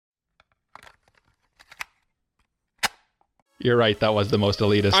You're right. That was the most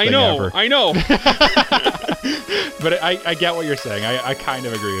elitist thing ever. I know. But I get what you're saying. I kind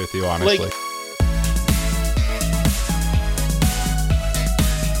of agree with you, honestly. Like,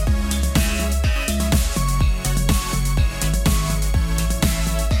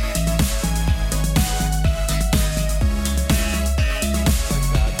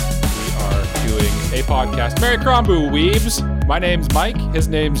 a podcast. Merry Krombu, weebs. My name's Mike. His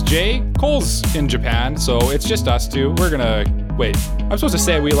name's Jay. Cole's in Japan, so it's just us two. We're gonna... Wait, I'm supposed to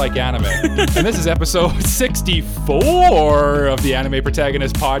say we like anime. And this is episode 64 of the Anime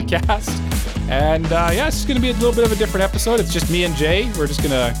Protagonist podcast. And yeah, it's gonna be a little bit of a different episode. It's just me and Jay. We're just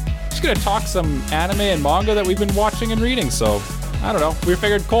gonna talk some anime and manga that we've been watching and reading. So, I don't know. We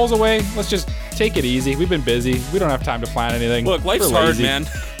figured Cole's away. Let's just take it easy. We've been busy. We don't have time to plan anything. Look, life's hard, man.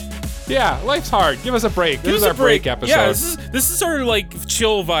 Yeah, life's hard. Give us a break. This is our break episode. Yeah, this is our like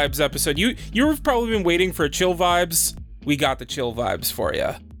chill vibes episode. You've probably been waiting for chill vibes. We got the chill vibes for you.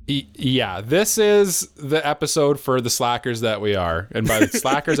 Yeah, this is the episode for the slackers that we are. And by the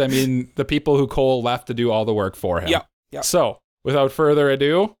slackers, I mean the people who Cole left to do all the work for him. Yeah. So, without further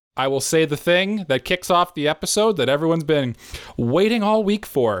ado, I will say the thing that kicks off the episode that everyone's been waiting all week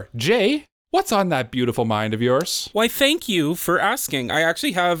for. Jay, what's on that beautiful mind of yours? Why, thank you for asking. I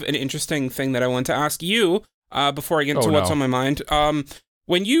actually have an interesting thing that I want to ask you before I get into what's on my mind.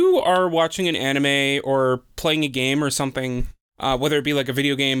 When you are watching an anime or playing a game or something, whether it be like a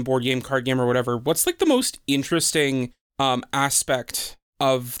video game, board game, card game, or whatever, what's like the most interesting aspect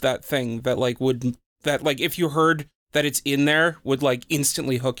of that thing that like if you heard that it's in there would like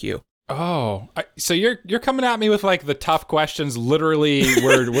instantly hook you? Oh, so you're coming at me with like the tough questions. Literally,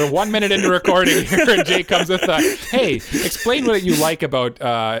 we're 1 minute into recording here, and Jay comes with hey, explain what you like about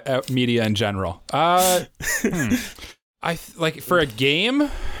media in general. I like for a game.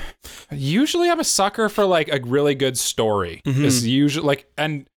 Usually, I'm a sucker for like a really good story. Mm-hmm. Is usually like,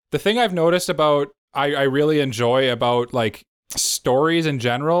 and the thing I've noticed about I really enjoy about like stories in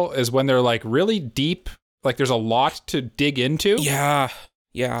general is when they're like really deep. Like there's a lot to dig into. Yeah.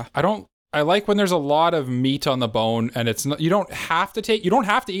 I like when there's a lot of meat on the bone, and it's not, you don't have to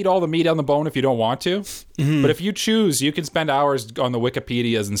eat all the meat on the bone if you don't want to. Mm-hmm. But if you choose, you can spend hours on the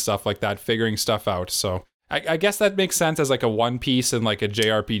Wikipedias and stuff like that, figuring stuff out. So I guess that makes sense as like a One Piece and like a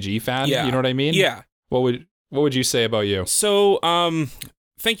JRPG fan. Yeah. You know what I mean? Yeah. What would you say about you? So,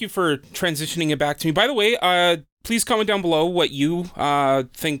 thank you for transitioning it back to me. By the way, please comment down below what you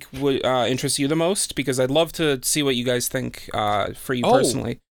think would interest you the most, because I'd love to see what you guys think for you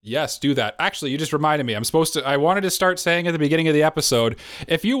personally. Yes, do that. Actually, you just reminded me. I wanted to start saying at the beginning of the episode,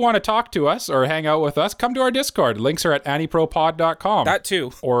 if you want to talk to us or hang out with us, come to our Discord. Links are at anipropod.com. That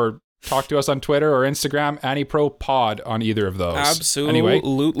too. Or talk to us on Twitter or Instagram, anipropod on either of those. Absolutely.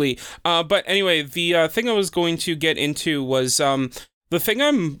 Anyway. But anyway, the thing I was going to get into was the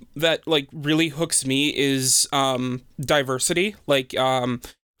thing that like really hooks me is diversity. Like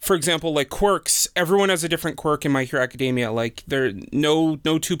for example, like quirks. Everyone has a different quirk in My Hero Academia. Like no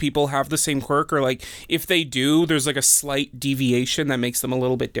two people have the same quirk, or like if they do, there's like a slight deviation that makes them a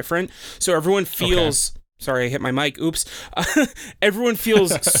little bit different. So everyone feels. Okay. Sorry, I hit my mic. Oops. Everyone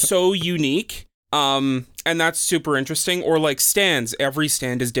feels so unique. And that's super interesting. Or like stands. Every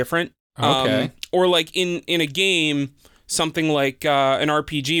stand is different. Okay. Or like in a game, something like an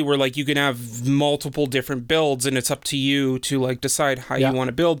RPG where like you can have multiple different builds and it's up to you to like decide how you want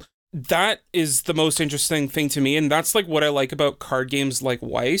to build. That is the most interesting thing to me, and that's like what I like about card games like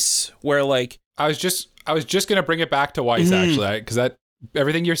Weiss, where like I was just gonna bring it back to Weiss actually, because that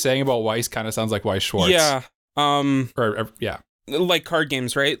everything you're saying about Weiss kind of sounds like Weiss Schwartz. Yeah. Yeah. Like card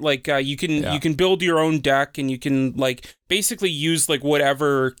games, right? Like you can build your own deck, and you can like basically use like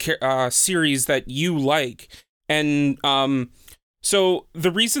whatever series that you like. And so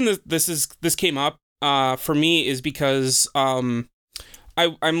the reason that this came up for me is because I'm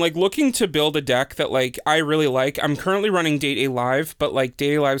like looking to build a deck that like I really like. I'm currently running Date A Live, but like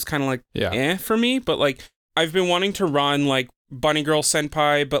Date A Live is kind of like for me. But like I've been wanting to run like Bunny Girl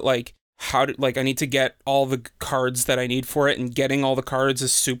Senpai, but like I need to get all the cards that I need for it, and getting all the cards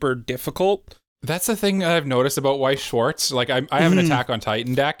is super difficult. That's the thing that I've noticed about Weiss Schwartz. Like I have an Attack on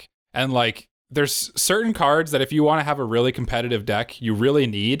Titan deck, and like there's certain cards that if you want to have a really competitive deck, you really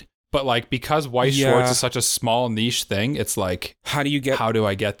need. But like because Weiss Schwartz is such a small niche thing, it's like how do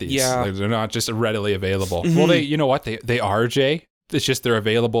I get these? Yeah. Like, they're not just readily available. Well, you know what? They are, Jay. It's just they're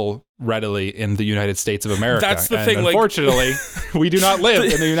available readily in the United States of America. That's the thing. Unfortunately, we do not live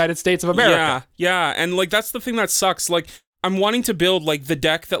in the United States of America. Yeah. And like that's the thing that sucks. Like I'm wanting to build like the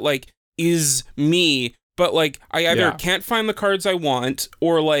deck that like is me, but like I either can't find the cards I want,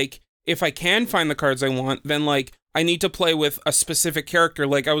 or like if I can find the cards I want, then like I need to play with a specific character.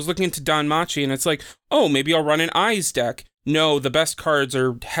 Like, I was looking into Danmachi, and it's like, oh, maybe I'll run an Eyes deck. No, the best cards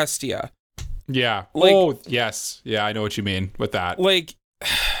are Hestia. Yeah. Like, oh, yes. Yeah, I know what you mean with that. Like,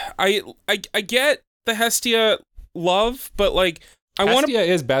 I get the Hestia love, but like, Hestia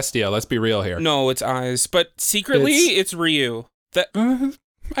is Bestia. Let's be real here. No, it's Eyes, but secretly it's Ryu. That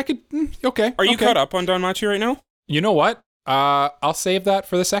I could. Okay. Are you caught up on Danmachi right now? You know what? I'll save that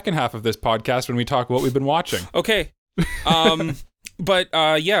for the second half of this podcast when we talk what we've been watching. Okay. But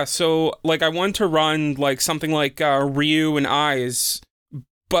yeah, so like I want to run like something like Ryu and Eyes,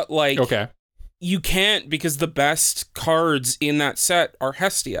 but like you can't because the best cards in that set are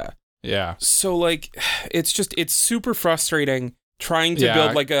Hestia. Yeah. So like it's super frustrating trying to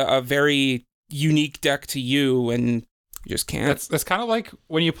build like a very unique deck to you, and you just can't. That's kind of like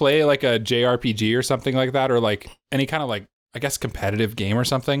when you play like a JRPG or something like that, or like any kind of like, I guess, competitive game or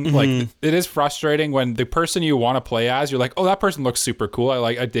something. Mm-hmm. Like, it is frustrating when the person you want to play as, you're like, oh, that person looks super cool.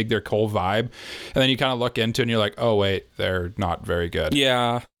 I dig their whole vibe. And then you kind of look into it and you're like, oh, wait, they're not very good.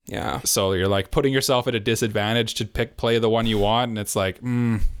 Yeah. So you're like putting yourself at a disadvantage to play the one you want. And it's like,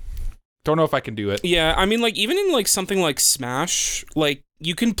 don't know if I can do it. Yeah. I mean, like, even in like something like Smash, like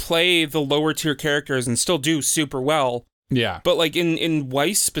you can play the lower tier characters and still do super well. Yeah. But like in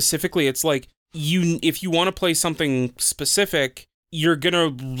Weiss specifically, it's like, if you want to play something specific, you're gonna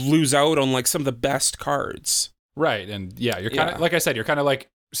lose out on like some of the best cards. Right. And yeah, you're kind of like I said, you're kind of like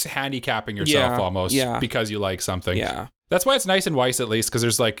handicapping yourself almost because you like something. Yeah. That's why it's nice in Weiss, at least,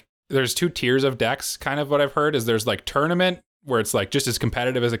 because there's two tiers of decks. Kind of what I've heard is there's like tournament where it's like just as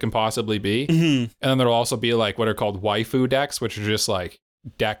competitive as it can possibly be, and then there'll also be like what are called waifu decks, which are just like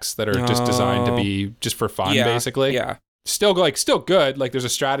decks that are just designed to be just for fun, basically. Yeah. Still good. Like there's a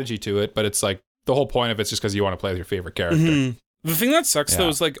strategy to it, but it's like the whole point of it's just because you want to play with your favorite character. The thing that sucks though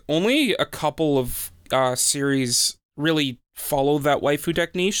is like only a couple of series really follow that waifu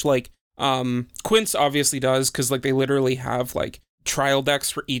deck niche. Like Quince obviously does, because like they literally have like trial decks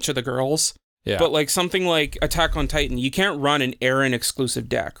for each of the girls. Yeah. But like something like Attack on Titan, you can't run an Eren exclusive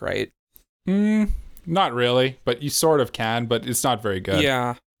deck, right? Not really, but you sort of can, but it's not very good.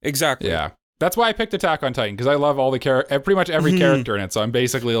 Yeah, exactly. Yeah. That's why I picked Attack on Titan, because I love all the pretty much every character in it. So I'm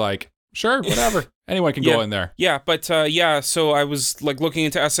basically like, sure, whatever. Anyone can go in there. Yeah, but so I was like looking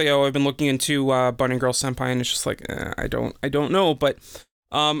into SAO. I've been looking into Bunny Girl Senpai, and it's just like, I don't know. But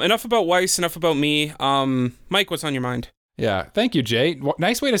enough about Weiss, enough about me. Mike, what's on your mind? Yeah, thank you, Jay.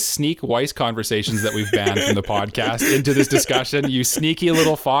 Nice way to sneak Weiss conversations that we've banned from the podcast into this discussion. You sneaky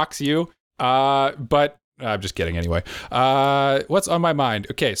little fox, you. But I'm just kidding anyway. What's on my mind?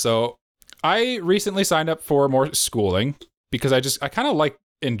 Okay, so I recently signed up for more schooling because I kind of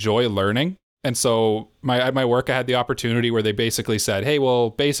enjoy learning. And so at my work, I had the opportunity where they basically said, hey, we'll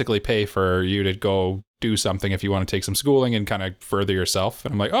basically pay for you to go do something if you want to take some schooling and kind of further yourself.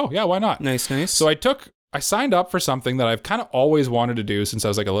 And I'm like, oh yeah, why not? Nice. So I signed up for something that I've kind of always wanted to do since I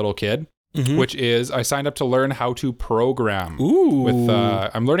was like a little kid, which is I signed up to learn how to program. Ooh.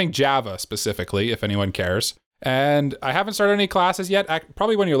 I'm learning Java specifically, if anyone cares. And I haven't started any classes yet.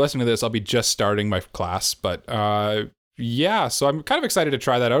 Probably when you're listening to this, I'll be just starting my class. But yeah, so I'm kind of excited to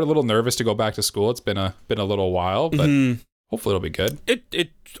try that out. A little nervous to go back to school. It's been a little while, but hopefully it'll be good.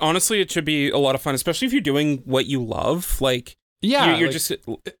 It honestly, it should be a lot of fun, especially if you're doing what you love. Like, you're just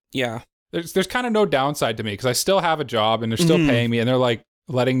There's kind of no downside to me because I still have a job and they're still paying me, and they're like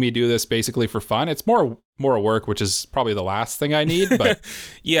letting me do this basically for fun. It's more work, which is probably the last thing I need, but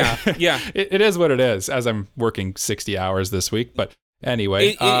yeah. it is what it is, as I'm working 60 hours this week. But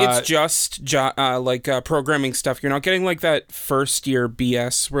anyway, it's just programming stuff. You're not getting like that first year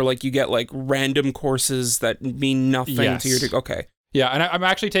BS where like you get like random courses that mean nothing to your degree. Okay. Yeah, and I'm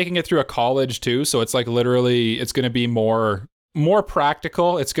actually taking it through a college too, so it's like literally it's going to be more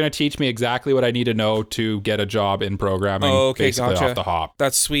practical. It's going to teach me exactly what I need to know to get a job in programming, basically off the hop.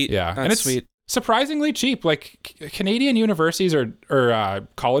 That's sweet. Yeah, and it's sweet. Surprisingly cheap. Like Canadian universities or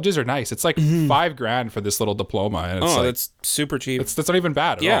colleges are nice. It's like $5,000 for this little diploma, and it's that's super cheap. That's not even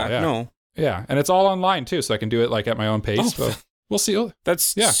bad at all. Yeah, no. Yeah, and it's all online too, so I can do it like at my own pace. So we'll see. That's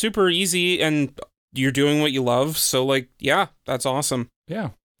super easy, and you're doing what you love. So like, yeah, that's awesome. Yeah.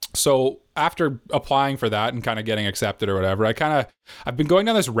 So after applying for that and kind of getting accepted or whatever, I've been going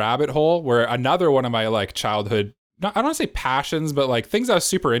down this rabbit hole where another one of my like childhood, I don't want to say passions, but like things I was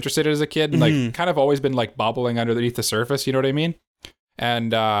super interested in as a kid and like kind of always been like bubbling underneath the surface. You know what I mean?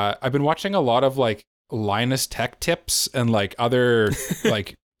 And I've been watching a lot of like Linus Tech Tips and like other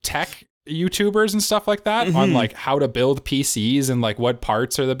like tech YouTubers and stuff like that on like how to build PCs and like what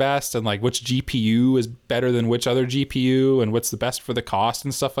parts are the best and like which GPU is better than which other GPU and what's the best for the cost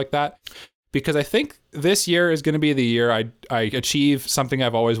and stuff like that. because I think this year is going to be the year I achieve something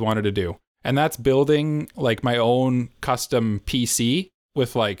I've always wanted to do. And that's building like my own custom PC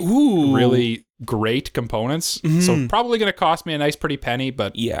with like really great components. So probably going to cost me a nice pretty penny,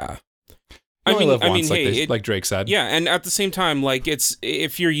 but yeah. I mean, hey, like Drake said. Yeah, and at the same time, like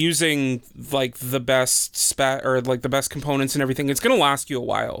if you're using like the best the best components and everything, it's gonna last you a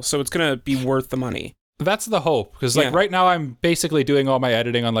while, so it's gonna be worth the money. That's the hope, because like right now I'm basically doing all my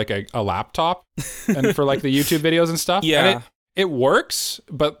editing on like a laptop, and for like the YouTube videos and stuff. Yeah, and it works,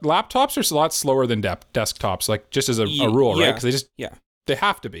 but laptops are a lot slower than desktops, like just as a rule, right? Because they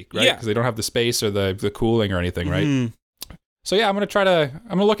have to be, right? Because they don't have the space or the cooling or anything, right? So yeah,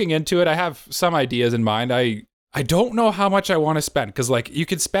 I'm looking into it. I have some ideas in mind. I don't know how much I want to spend, because like you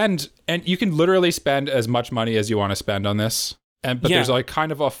can literally spend as much money as you want to spend on this. But there's like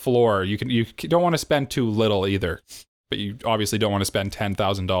kind of a floor. You don't want to spend too little either, but you obviously don't want to spend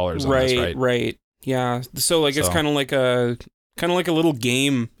 $10,000 on this, right? Right. Yeah. So like it's kind of like a little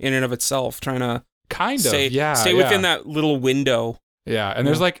game in and of itself, trying to stay within that little window. Yeah, and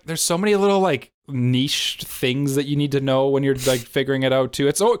there's so many little like niche things that you need to know when you're like figuring it out too.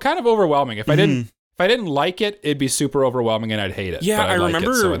 It's kind of overwhelming. If I didn't like it, it'd be super overwhelming and I'd hate it. Yeah, I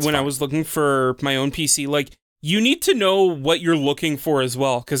remember when I was looking for my own PC, like you need to know what you're looking for as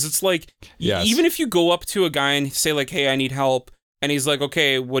well, because it's like even if you go up to a guy and say like, "Hey, I need help," and he's like,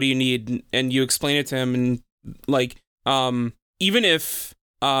 "Okay, what do you need?" and you explain it to him, and like even if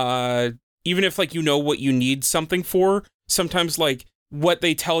like you know what you need something for, sometimes like what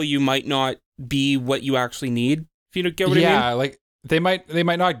they tell you might not be what you actually need. If you get what I mean? Yeah, like they might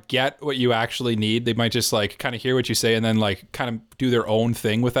not get what you actually need. They might just like kind of hear what you say and then like kind of do their own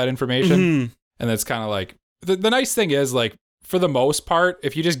thing with that information. And that's kind of like the nice thing is, like, for the most part,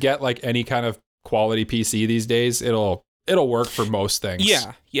 if you just get like any kind of quality PC these days, it'll work for most things.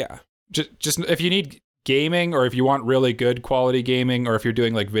 Yeah. Just if you need gaming, or if you want really good quality gaming, or if you're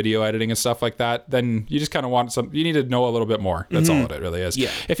doing like video editing and stuff like that, then you just kind of want you need to know a little bit more. That's all it really is.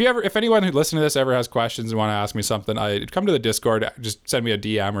 Yeah. If anyone who listens to this ever has questions and want to ask me something, come to the Discord, just send me a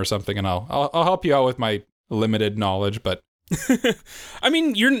DM or something, and I'll help you out with my limited knowledge. But I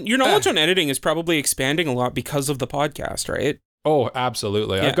mean, your knowledge on editing is probably expanding a lot because of the podcast, right? Oh,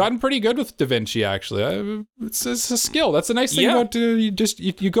 absolutely. Yeah. I've gotten pretty good with DaVinci, actually. It's a skill. That's the nice thing about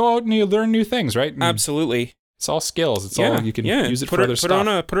you go out and you learn new things, right? And absolutely. It's all skills. It's all, you can use it for other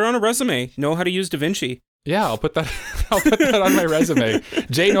stuff. Put it on a resume. Know how to use DaVinci. Yeah, I'll put that on my resume.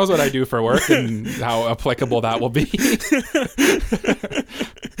 Jay knows what I do for work and how applicable that will be.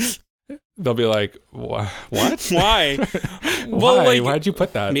 They'll be like, what? Why? Well, like, why'd you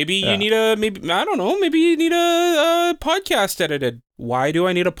put that? Maybe you need I don't know. Maybe you need a podcast edited. Why do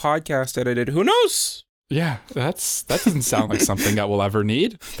I need a podcast edited? Who knows? Yeah, that doesn't sound like something that we'll ever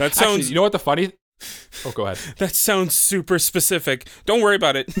need. That sounds. Actually, you know what the funny? Oh, go ahead. That sounds super specific. Don't worry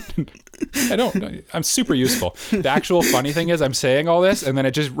about it. I don't. I'm super useful. The actual funny thing is, I'm saying all this, and then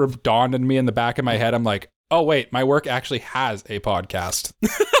it just dawned on me in the back of my head. I'm like, oh wait, my work actually has a podcast.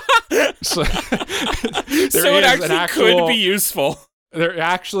 So it actually could be useful. There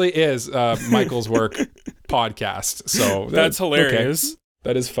actually is Michael's work podcast. So that's hilarious. Okay.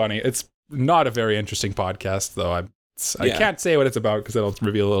 That is funny. It's not a very interesting podcast, though. I can't say what it's about because it'll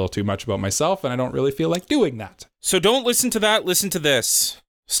reveal a little too much about myself, and I don't really feel like doing that. So don't listen to that. Listen to this.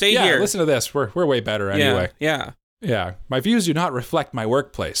 Stay here. Listen to this. We're way better anyway. Yeah. My views do not reflect my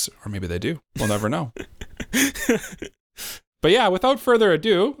workplace, or maybe they do. We'll never know. But yeah, without further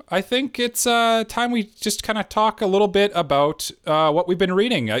ado, I think it's time we just kind of talk a little bit about what we've been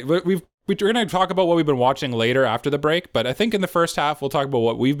reading. We're going to talk about what we've been watching later after the break, but I think in the first half, we'll talk about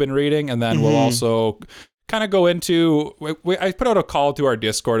what we've been reading, and then we'll also kind of go into... I put out a call to our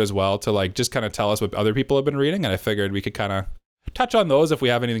Discord as well to like just kind of tell us what other people have been reading, and I figured we could kind of touch on those if we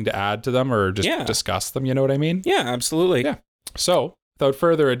have anything to add to them or just discuss them, you know what I mean? Yeah, absolutely. Yeah. So, without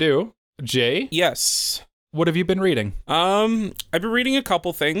further ado, Jay? Yes. What have you been reading? I've been reading a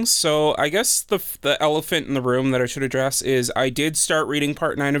couple things. So I guess the elephant in the room that I should address is I did start reading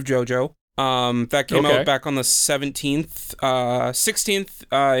part 9 of JoJo. That came out back on the 17th,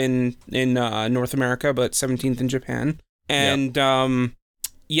 16th in North America, but 17th in Japan. And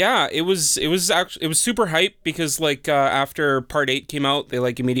it was super hype because like after part 8 came out, they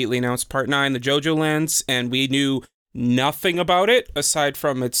like immediately announced part 9, the JoJo Lands, and we knew nothing about it aside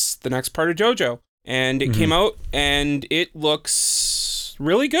from it's the next part of JoJo. And it came out, and it looks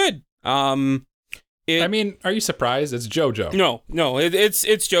really good. I mean, are you surprised? It's JoJo. No, it's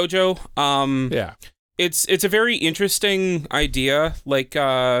JoJo. It's a very interesting idea. Like,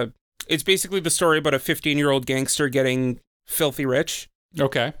 it's basically the story about a 15-year-old gangster getting filthy rich.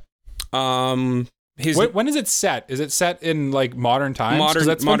 Okay. When is it set? Is it set in like modern times? Because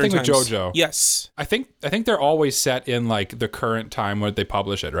that's one thing with JoJo. Yes. I think they're always set in like the current time when they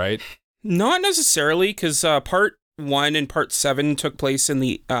publish it, right? Not necessarily, because part 1 and part 7 took place in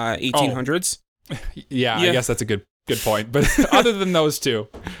the 1800s. Yeah, I guess that's a good point. But other than those two,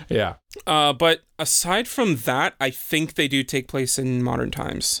 yeah. But aside from that, I think they do take place in modern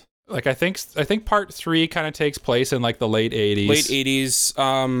times. Like I think part 3 kind of takes place in like the late 80s. Late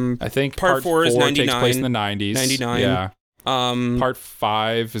 80s. I think part 4 is 99. Takes place in the 90s. 99. Yeah. Part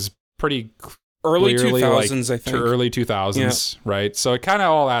 5 is pretty early 2000s, like, I think. To early 2000s, right? So it kind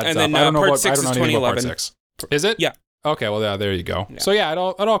of all adds and up. Then, I don't know part 6 I don't is know anything about 2011. part 6. Is it? Yeah. Okay, well, yeah, there you go. Yeah. So yeah, it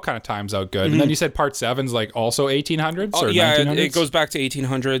all kind of times out good. And then you said part 7's like also 1800s or 1900s? It goes back to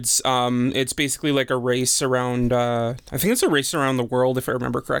 1800s. It's basically like a race around. I think it's a race around the world, if I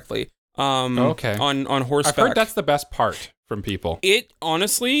remember correctly. Okay. On horseback. I've heard that's the best part from people. It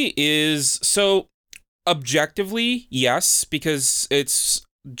honestly is. So objectively, yes, because it's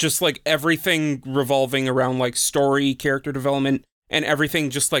just like everything revolving around like story, character development, and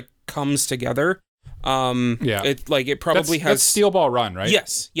everything just like comes together. It probably has that's Steel Ball Run, right?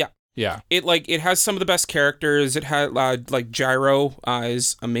 Yes, yeah. It has some of the best characters. It has like Gyro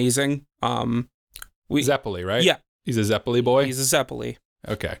is amazing. Zeppeli, right? Yeah, he's a Zeppeli boy. He's a Zeppeli.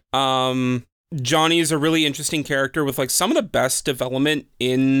 Okay. Johnny is a really interesting character with like some of the best development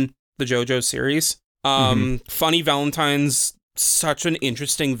in the JoJo series. Funny Valentine's such an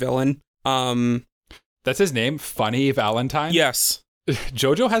interesting villain. That's his name, Funny Valentine? Yes.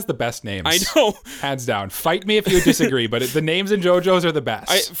 JoJo has the best names. I know. Hands down. Fight me if you disagree, but the names in JoJo's are the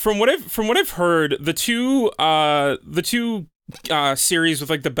best. From what I've heard, the two series with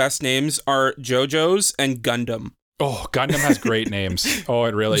like the best names are JoJo's and Gundam. Oh, Gundam has great names. Oh,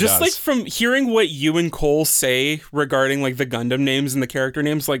 it really does. Just like from hearing what you and Cole say regarding like the Gundam names and the character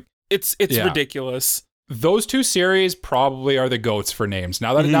names, like it's ridiculous. Those two series probably are the goats for names.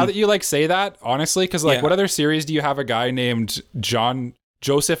 Now that you like say that, honestly, because like what other series do you have a guy named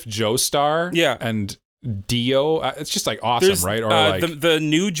Joseph Joestar? Yeah. And Dio? It's just like awesome, right? Or like the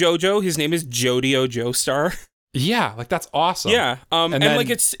new JoJo, his name is Jodio Joestar. Yeah, like that's awesome. Yeah. And then, like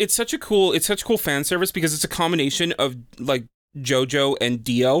it's such a cool fan service because it's a combination of like JoJo and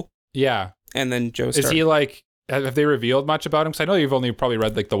Dio. Yeah. And then Joestar. Is he like, have they revealed much about him? Because I know you've only probably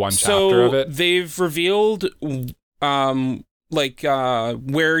read like the one chapter of it. They've revealed where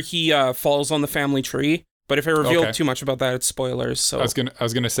he falls on the family tree. But if I reveal too much about that, it's spoilers. So I was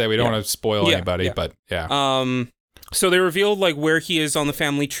gonna say we don't want to spoil anybody, but yeah. So they revealed like where he is on the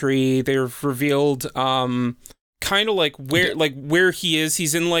family tree. They've revealed kind of like where he is.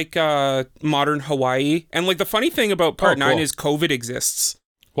 He's in like modern Hawaii. And like the funny thing about part 9 is COVID exists.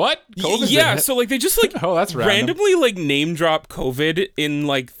 What? So like they just like that's randomly like name drop COVID in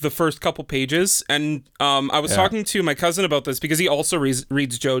like the first couple pages. And I was talking to my cousin about this because he also reads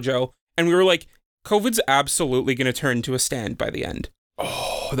JoJo, and we were like, COVID's absolutely going to turn into a stand by the end.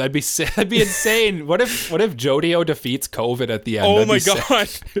 Oh, that'd be insane. What if Jodio defeats COVID at the end? Oh my god,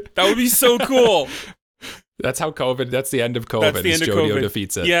 that would be so cool. That's the end of COVID. That's the end of Jodio COVID.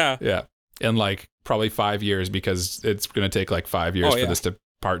 Defeats it. Yeah. In like probably 5 years, because it's going to take like 5 years for this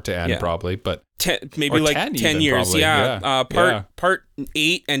part to end probably, but 10 years. Probably. Part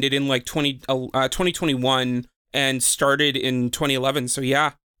 8 ended in like 2021 and started in 2011. So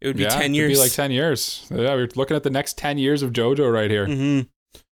yeah, it would be 10 years. It'd be like 10 years. Yeah, we're looking at the next 10 years of JoJo right here. Mm-hmm.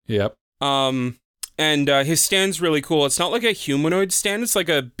 Yep. And his stand's really cool. It's not like a humanoid stand. It's like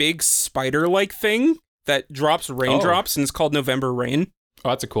a big spider-like thing that drops raindrops, and it's called November Rain. Oh,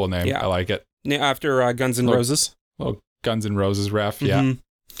 that's a cool name. Yeah. I like it. After Guns N' Roses. Little Guns N' Roses ref, yeah.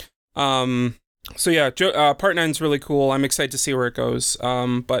 So yeah, part 9's really cool. I'm excited to see where it goes.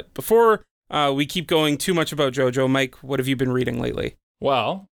 But before we keep going too much about JoJo, Mike, what have you been reading lately?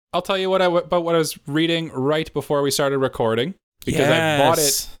 Well, I'll tell you about what I was reading right before we started recording. Because I bought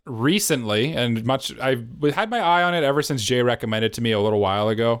it recently, and I had my eye on it ever since Jay recommended it to me a little while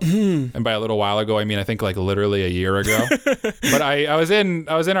ago. And by a little while ago, I mean I think like literally a year ago. But I was in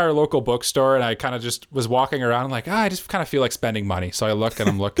our local bookstore, and I kind of just was walking around, and like, I just kind of feel like spending money. So I look, and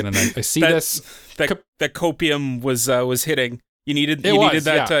I'm looking, and I see that copium was hitting. You needed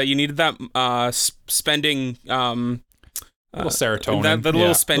that spending little serotonin. That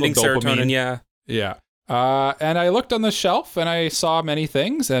little spending little serotonin. Yeah. And I looked on the shelf, and I saw many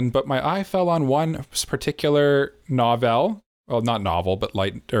things, but my eye fell on one particular novel. Well, not novel, but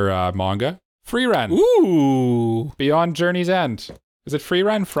manga. Frieren. Ooh. Beyond Journey's End. Is it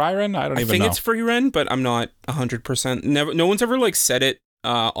Frieren? I don't even know. I think it's Frieren, but I'm not 100%. No one's ever like said it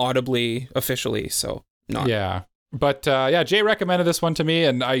audibly, officially, so not. Yeah. But yeah, Jay recommended this one to me,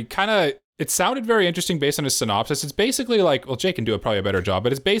 and it sounded very interesting based on his synopsis. It's basically like, well, Jay can do probably a better job,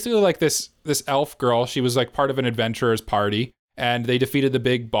 but it's basically like this elf girl. She was like part of an adventurer's party, and they defeated the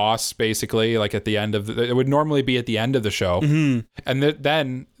big boss basically like at the end of it would normally be at the end of the show. Mm-hmm. And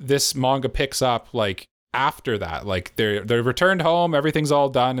then this manga picks up like after that, like they're returned home, everything's all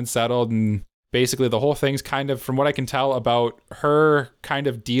done and settled, and basically the whole thing's kind of, from what I can tell, about her kind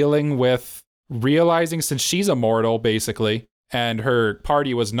of dealing with realizing, since she's immortal basically, and her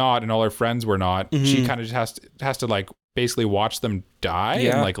party was not, and all her friends were not, she kind of just has to like basically watch them die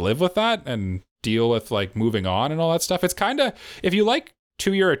and like live with that and deal with like moving on and all that stuff. It's kind of, if you like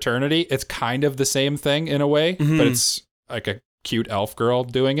To Your Eternity, it's kind of the same thing in a way, but it's like a cute elf girl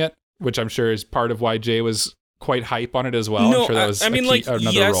doing it, which I'm sure is part of why Jay was quite hype on it as well. No, I'm sure that was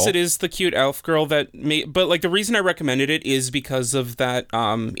another yes, role. it is the cute elf girl but like the reason I recommended it is because of that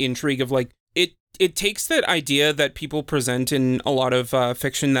intrigue of like, it takes that idea that people present in a lot of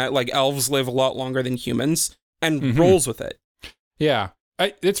fiction that like elves live a lot longer than humans and rolls with it. Yeah.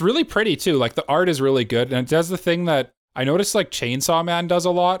 It's really pretty too. Like the art is really good, and it does the thing that I noticed like Chainsaw Man does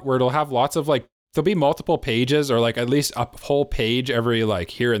a lot, where it'll have lots of like, there'll be multiple pages or like at least a whole page every like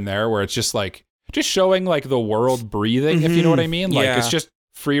here and there where it's just like, just showing like the world breathing, if you know what I mean. Like it's just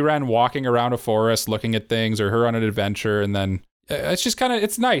Freeran walking around a forest looking at things, or her on an adventure, and then it's just kind of,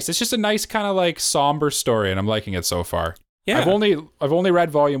 it's nice. It's just a nice kind of like somber story, and I'm liking it so far. Yeah. I've only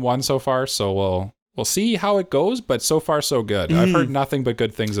read volume 1 so far, so we'll see how it goes, but so far so good. I've heard nothing but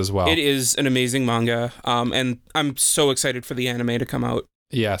good things as well. It is an amazing manga, and I'm so excited for the anime to come out.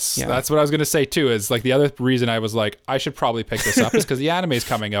 Yes, that's what I was going to say too, is like the other reason I was like, I should probably pick this up is because the anime is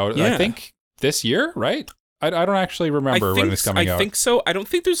coming out, I think this year, right? I don't actually remember when it's coming out. I think so. I don't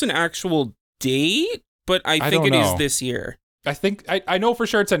think there's an actual date, but I think it is this year. I think I know for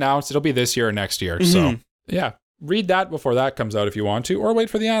sure it's announced. It'll be this year or next year. So yeah, read that before that comes out if you want to, or wait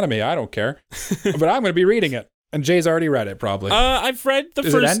for the anime. I don't care, but I'm going to be reading it. And Jay's already read it probably. I've read the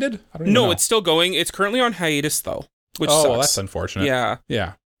first. Is it ended? I don't even know. It's still going. It's currently on hiatus though, which sucks. Well, that's unfortunate.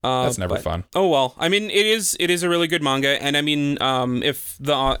 Yeah. That's never fun. Oh well, I mean, it is a really good manga, and I mean, if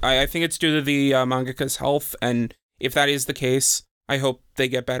I think it's due to the mangaka's health, and if that is the case, I hope they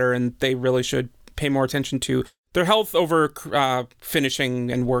get better, and they really should pay more attention to their health over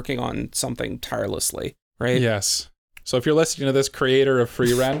finishing and working on something tirelessly, right? Yes. So if you're listening to this, creator of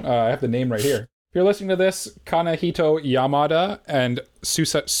Freeran, I have the name right here. If you're listening to this, Kanahito Yamada and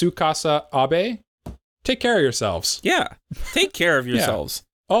Tsukasa Abe, take care of yourselves. Yeah, take care of yourselves.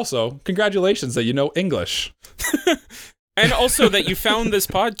 Also, congratulations that you know English. And also that you found this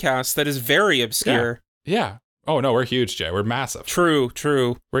podcast that is very obscure. Yeah. Oh no, we're huge, Jay. We're massive. True.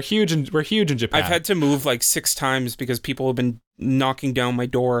 We're huge in Japan. I've had to move like 6 times because people have been knocking down my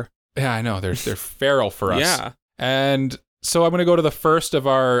door. Yeah, I know. They're feral for us. Yeah. And so I'm going to go to the first of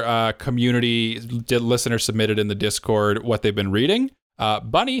our community listener submitted in the Discord what they've been reading.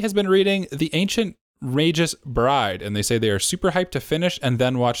 Bunny has been reading The Ancient Mage's Bride, and they say they are super hyped to finish and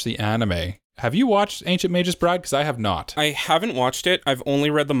then watch the anime. Have you watched Ancient Mage's Bride? Because I have not. I haven't watched it. I've only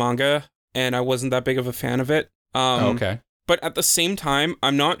read the manga, and I wasn't that big of a fan of it. Okay. But at the same time,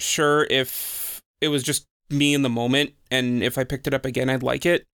 I'm not sure if it was just me in the moment, and if I picked it up again, I'd like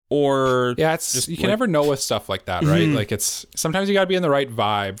it. Or it's just, you can never know with stuff like that, right? Like it's sometimes you got to be in the right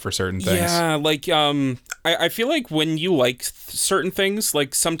vibe for certain things. Yeah, like I feel like when you like certain things,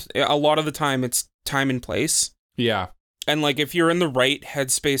 like a lot of the time it's time and place. Yeah. And like if you're in the right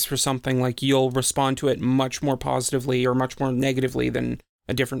headspace for something, like you'll respond to it much more positively or much more negatively than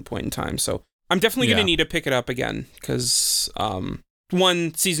a different point in time. So I'm definitely going to need to pick it up again because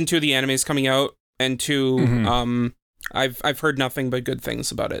 1, season 2 of the anime is coming out, and 2, I've heard nothing but good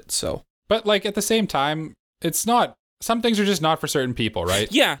things about it. So, but like at the same time, it's not. Some things are just not for certain people, right?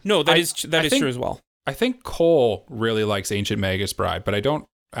 Yeah, no, that is true as well. I think Cole really likes Ancient Mage's Bride, but I don't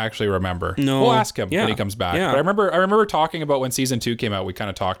actually remember. No, we'll ask him when he comes back. Yeah. But I remember talking about when season 2 came out. We kind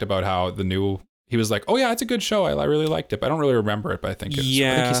of talked about how he was like, "Oh yeah, it's a good show. I really liked it." But I don't really remember it, but I think I think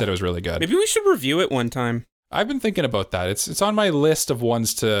he said it was really good. Maybe we should review it one time. I've been thinking about that. It's on my list of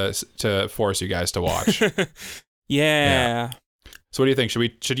ones to force you guys to watch. Yeah. So what do you think?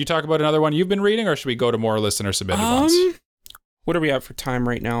 Should you talk about another one you've been reading, or should we go to more listener submitted ones? What are we at for time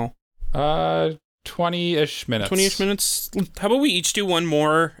right now? 20-ish minutes. 20-ish minutes. How about we each do one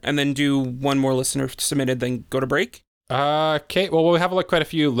more and then do one more listener submitted, then go to break? Okay. Well, we'll have like quite a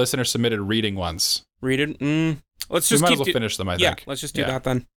few listener submitted reading ones. Let's just we might as well finish them, I think. Yeah, let's just do that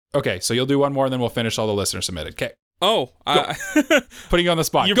then. Okay, so you'll do one more and then we'll finish all the listener submitted. Okay. Oh, putting you on the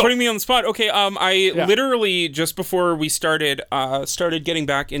spot. You're putting me on the spot. Okay. Literally just before we started getting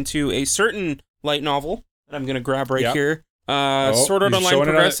back into a certain light novel I'm gonna grab right here. Oh, Sword Art Online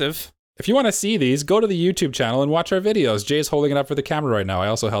Progressive. If you want to see these, go to the YouTube channel and watch our videos. Jay's holding it up for the camera right now. I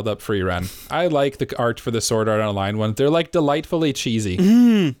also held up Free Ren. I like the art for the Sword Art Online one. They're like delightfully cheesy.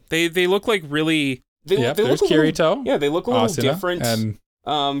 They look like really. They there's look Kirito. Yeah, they look a little Asuna, different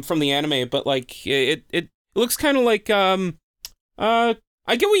from the anime, but like it looks kind of like I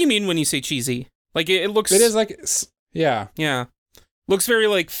get what you mean when you say cheesy. Like it looks. It is like yeah. Looks very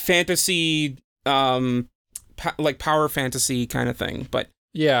like fantasy, like power fantasy kind of thing, but.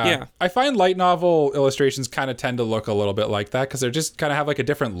 Yeah. I find light novel illustrations kind of tend to look a little bit like that because they're just kind of have like a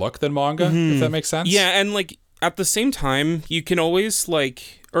different look than manga, if that makes sense. Yeah, and like at the same time, you can always in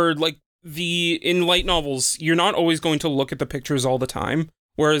light novels, you're not always going to look at the pictures all the time,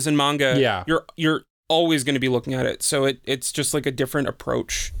 whereas in manga, you're always going to be looking at it. So it's just like a different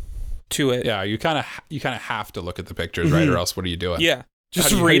approach to it. Yeah, you kind of have to look at the pictures, right? Or else what are you doing? Yeah,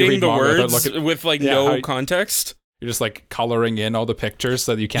 just reading the words with like no context. You're just like coloring in all the pictures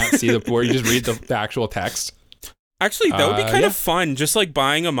so that you can't see the word. You just read the actual text. Actually, that would be kind of fun. Just like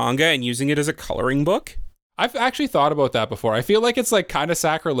buying a manga and using it as a coloring book. I've actually thought about that before. I feel like it's like kind of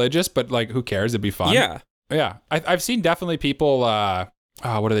sacrilegious, but like who cares? It'd be fun. Yeah. I've seen definitely people.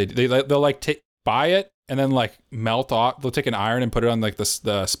 What do they do? They'll like buy it and then like melt off. They'll take an iron and put it on like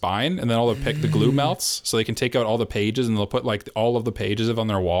the spine, and then all the glue melts, so they can take out all the pages, and they'll put like all of the pages on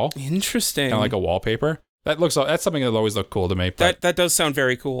their wall. Interesting. Kind of like a wallpaper. That's something that'll always look cool to me. That does sound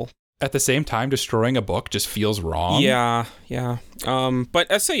very cool. At the same time, destroying a book just feels wrong. Yeah.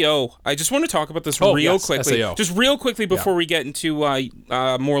 But SAO, I just want to talk about this quickly. SAO. Just real quickly before we get into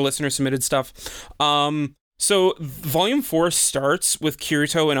more listener submitted stuff. So Volume 4 starts with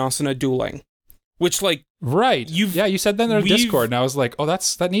Kirito and Asuna dueling, which like right. You said that in our Discord, and I was like, oh,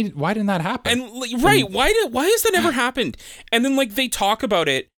 that needed. Why didn't that happen? And why has that never happened? And then like they talk about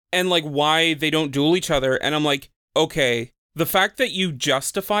it. And like why they don't duel each other, and I'm like, okay, the fact that you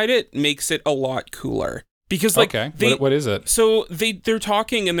justified it makes it a lot cooler because like what is it? So they're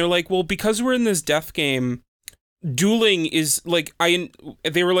talking and they're like, well, because we're in this death game, dueling is like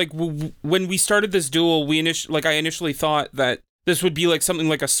they were like when we started this duel, I initially thought that this would be like something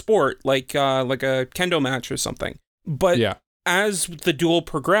like a sport, like a kendo match or something, but as the duel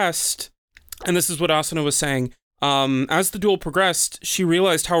progressed, and this is what Asuna was saying. As the duel progressed, she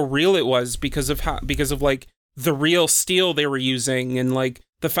realized how real it was because of like the real steel they were using, and like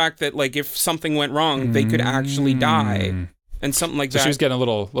the fact that like if something went wrong, they could actually die, and something like that. So she was getting a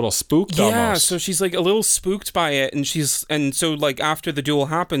little spooked. Yeah, so she's like a little spooked by it, and so like after the duel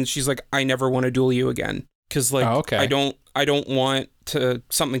happens, she's like, I never want to duel you again because like I don't want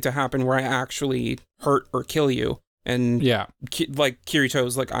something to happen where I actually hurt or kill you. And like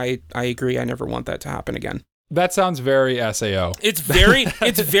Kirito's like I agree, I never want that to happen again. That sounds very SAO. It's very SAO.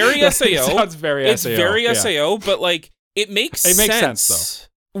 It sounds very SAO. It's very SAO, but like it makes sense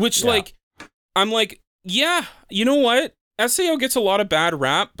though. Which like I'm like, yeah, you know what? SAO gets a lot of bad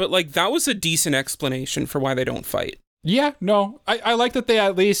rap, but like that was a decent explanation for why they don't fight. Yeah, no. I like that they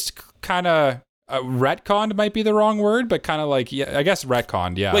at least kind of retconned might be the wrong word, but kind of like I guess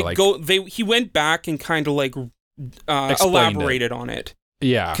retconned, he went back and kind of like elaborated on it.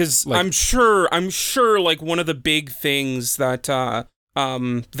 Yeah, because like, I'm sure like one of the big things that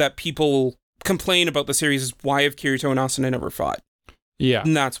that people complain about the series is why have Kirito and Asuna never fought. Yeah,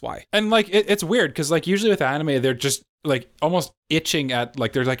 and that's why. And like it's weird because like usually with anime they're just like almost itching at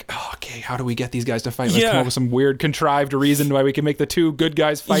like they're like, oh, okay, how do we get these guys to fight? Let's come up with some weird contrived reason why we can make the two good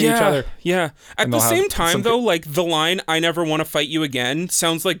guys fight each other. Yeah. At the same time though, like the line "I never want to fight you again"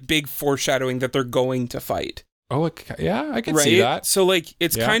 sounds like big foreshadowing that they're going to fight. Oh, yeah, I can see that. So like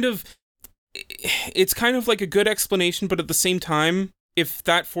it's kind of like a good explanation, but at the same time, if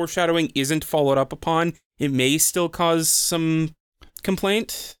that foreshadowing isn't followed up upon, it may still cause some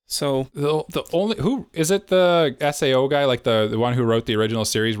complaint. So the only who is it, the SAO guy, like the one who wrote the original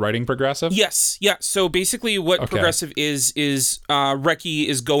series, writing Progressive? Yes, yeah. So basically, what Progressive is Reki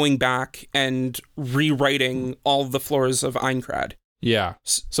is going back and rewriting all the floors of Aincrad. Yeah.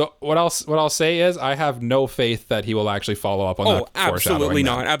 So what I'll say is I have no faith that he will actually follow up on that. Absolutely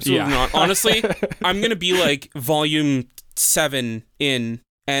not. Absolutely not. Honestly, I'm going to be like volume 7 in,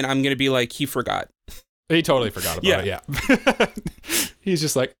 and I'm going to be like, he forgot. He totally forgot about it. Yeah. He's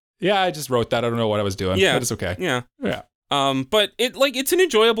just like, yeah, I just wrote that. I don't know what I was doing. Yeah. But it's okay. Yeah. Yeah. But it's an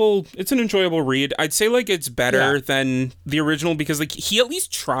enjoyable read. I'd say like it's better than the original because like he at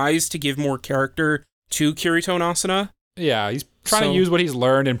least tries to give more character to Kirito and Asuna. Yeah, he's trying to use what he's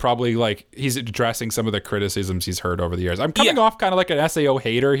learned, and probably like he's addressing some of the criticisms he's heard over the years. I'm coming off kind of like an SAO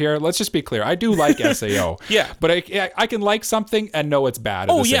hater here. Let's just be clear. I do like SAO. Yeah. But I can like something and know it's bad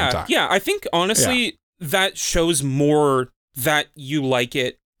at the same time. Yeah, I think honestly that shows more that you like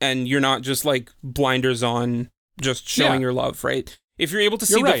it and you're not just like blinders on just showing your love, right? If you're able to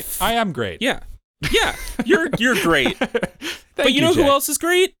see you're right. I am great. Yeah. Yeah, you're great. But you know Jay. who else is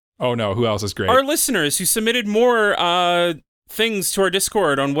great? Oh no, who else is great? Our listeners who submitted more things to our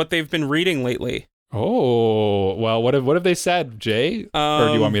Discord on what they've been reading lately. Oh, well, what have they said, Jay? Or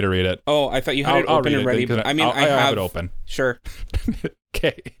do you want me to read it? Oh, I thought you had it open and ready. I mean, I have it open. Sure.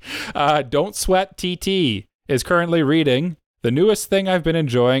 Okay. Don't Sweat TT is currently reading. The newest thing I've been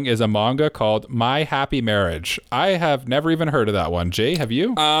enjoying is a manga called My Happy Marriage. I have never even heard of that one. Jay, have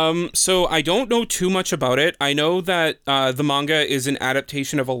you? So I don't know too much about it. I know that the manga is an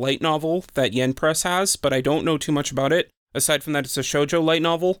adaptation of a light novel that Yen Press has, but I don't know too much about it. Aside from that, it's a shoujo light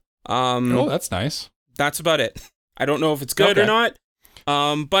novel. Oh, that's nice. That's about it. I don't know if it's good or not.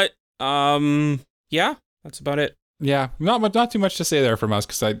 But yeah, that's about it. Yeah, not too much to say there from us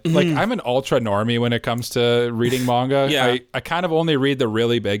because I'm an ultra normie when it comes to reading manga. Yeah. I kind of only read the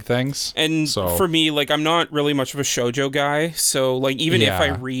really big things. And for me, like, I'm not really much of a shoujo guy. So like, even if I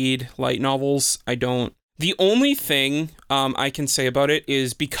read light novels, I don't. The only thing I can say about it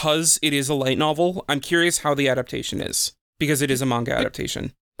is because it is a light novel, I'm curious how the adaptation is because it is a manga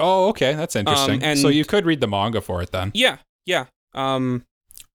adaptation. Oh, okay, that's interesting. And so you could read the manga for it then. Yeah.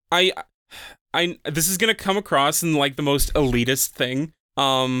 I this is gonna come across in like the most elitist thing.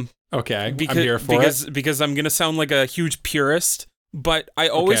 Okay, I'm here for it. Because I'm gonna sound like a huge purist, but I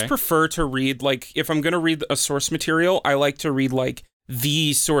always prefer to read, like, if I'm gonna read a source material, I like to read like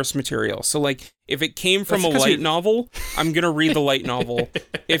the source material. So like, if it came from a light novel, I'm gonna read the light novel.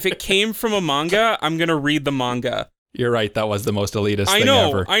 If it came from a manga, I'm gonna read the manga. You're right. That was the most elitist thing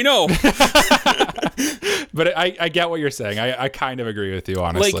ever. I know. But I get what you're saying. I kind of agree with you,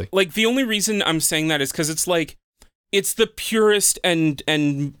 honestly. Like the only reason I'm saying that is because it's like, it's the purest and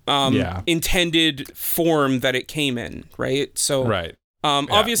intended form that it came in, right? So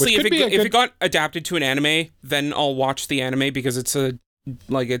obviously, if it got adapted to an anime, then I'll watch the anime because it's a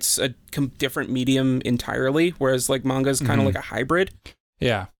different medium entirely. Whereas like manga is kind of like a hybrid.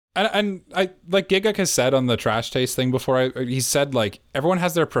 Yeah. And I like Gigak has said on the Trash Taste thing before, he said like everyone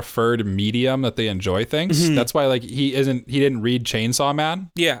has their preferred medium that they enjoy things. That's why like he didn't read Chainsaw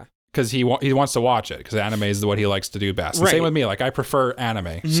Man. Yeah. Because he wants to watch it because anime is what he likes to do best. And same with me. Like I prefer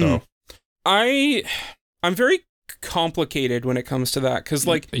anime. So I'm very complicated when it comes to that because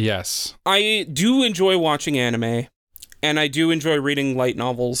like yes, I do enjoy watching anime and I do enjoy reading light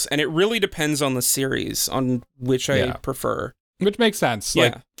novels, and it really depends on the series on which I prefer. Which makes sense.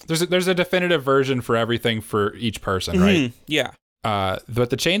 Like there's a definitive version for everything for each person, right? Yeah.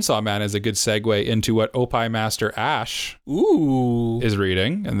 But the Chainsaw Man is a good segue into what Opie Master Ash is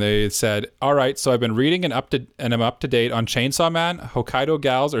reading. And they said, all right, so I've been reading and I'm up to date on Chainsaw Man. Hokkaido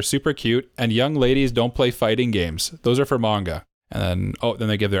gals are super cute and young ladies don't play fighting games. Those are for manga. And then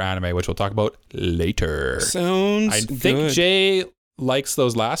they give their anime, which we'll talk about later. Sounds good. I think Jay likes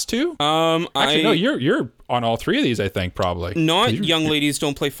those last two. Actually, no, you're on all three of these, I think, probably. Not young ladies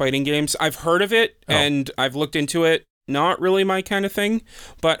don't play fighting games. I've heard of it and I've looked into it. Not really my kind of thing.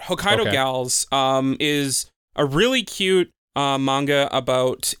 But Hokkaido Gals is a really cute manga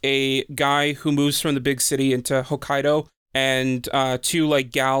about a guy who moves from the big city into Hokkaido, and two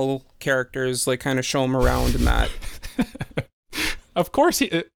like gal characters like kind of show him around in that. Of course,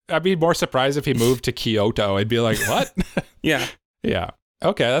 I'd be more surprised if he moved to Kyoto. I'd be like, what? Yeah. Yeah.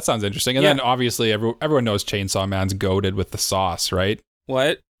 Okay, that sounds interesting. And then obviously everyone knows Chainsaw Man's goated with the sauce, right?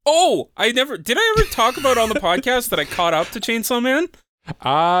 What? Oh, did I ever talk about on the podcast that I caught up to Chainsaw Man?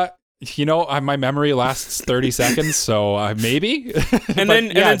 My memory lasts 30 seconds, so maybe.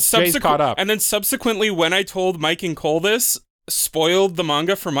 Jay's caught up. And then subsequently, when I told Mike and Cole this, spoiled the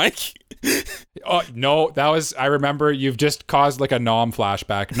manga for Mike. Oh no, I remember you've just caused like a Nom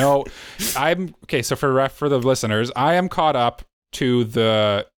flashback. No, so for the listeners, I am caught up to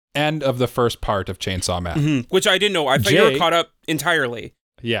the end of the first part of Chainsaw Man. Which I didn't know. I thought you were caught up entirely.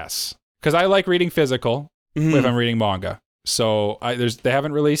 Yes, because I like reading physical if I'm reading manga. So they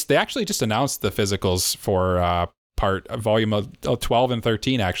haven't released. They actually just announced the physicals for volume of 12 and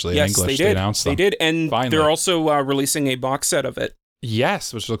 13 actually in English. They announced them. They did, and finally. They're also releasing a box set of it.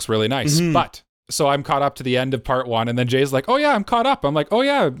 Yes, which looks really nice. But so I'm caught up to the end of part 1, and then Jay's like, "Oh yeah, I'm caught up." I'm like, "Oh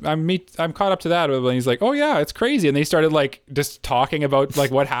yeah, I'm caught up to that." And he's like, "Oh yeah, it's crazy." And they started like just talking about like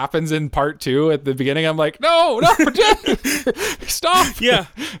what happens in part 2 at the beginning. I'm like, "No, Jay, stop." Yeah.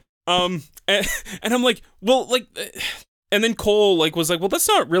 And I'm like, well, like. And then Cole was like, well, that's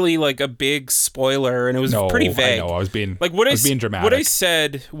not really like a big spoiler, and it was pretty vague. I know, I was being being dramatic. What I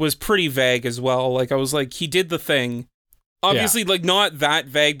said was pretty vague as well. Like I was like, he did the thing, Obviously, like, not that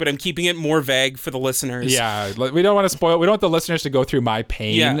vague, but I'm keeping it more vague for the listeners. Yeah, like, we don't want to spoil. We don't want the listeners to go through my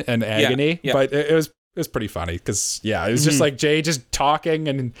pain and agony. But it was pretty funny because it was just like Jay just talking,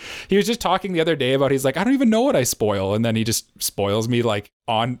 and he was just talking the other day about he's like, I don't even know what I spoil, and then he just spoils me like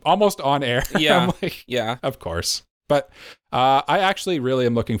almost on air. Yeah, I'm like, of course. But I actually really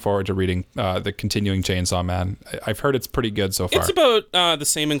am looking forward to reading the continuing Chainsaw Man. I've heard it's pretty good so far. It's about the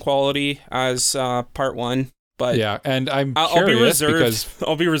same in quality as part 1. But yeah, and I'll be reserved because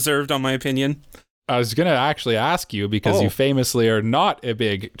I'll be reserved on my opinion. I was gonna actually ask you because you famously are not a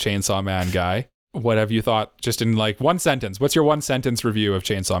big Chainsaw Man guy. What have you thought? Just in like one sentence. What's your one sentence review of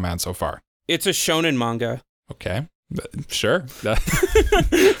Chainsaw Man so far? It's a shonen manga. Okay, sure.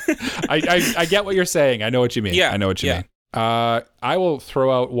 I get what you're saying. I know what you mean. I know what you mean. I will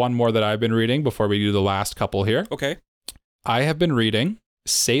throw out one more that I've been reading before we do the last couple here. Okay. I have been reading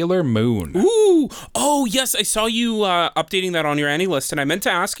Sailor Moon. Ooh! Oh, yes, I saw you updating that on your Annie list, and I meant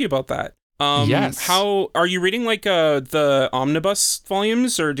to ask you about that. Yes. How are you reading like the omnibus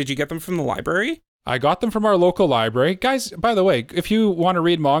volumes, or did you get them from the library? I got them from our local library. Guys, by the way, if you want to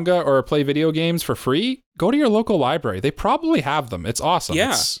read manga or play video games for free, go to your local library. They probably have them. It's awesome.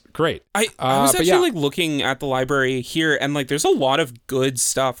 Yeah. It's great. I was actually like looking at the library here, and like there's a lot of good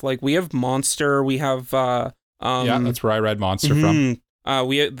stuff. Like we have Monster, we have yeah, that's where I read Monster from.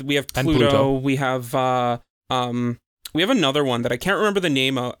 We have Pluto. We have another one that I can't remember the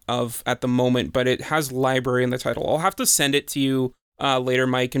name of at the moment, but it has library in the title. I'll have to send it to you later,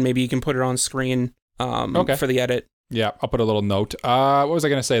 Mike, and maybe you can put it on screen for the edit. Yeah, I'll put a little note. What was I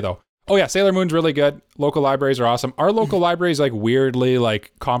going to say though? Oh yeah, Sailor Moon's really good. Local libraries are awesome. Our local library is like weirdly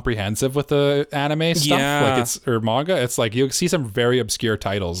like comprehensive with the anime stuff. Like or manga. It's like you'll see some very obscure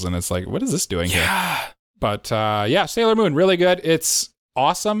titles, and it's like, what is this doing here? But Sailor Moon, really good. It's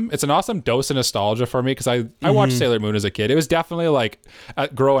awesome. It's an awesome dose of nostalgia for me because I watched Sailor Moon as a kid. It was definitely like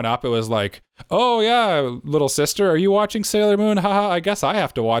growing up, it was like, oh yeah, little sister, are you watching Sailor Moon? Haha, I guess I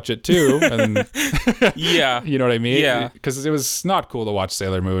have to watch it too. And yeah, you know what I mean? Yeah, because it was not cool to watch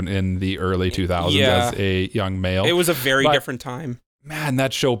Sailor Moon in the early 2000s as a young male. It was a very different time. Man,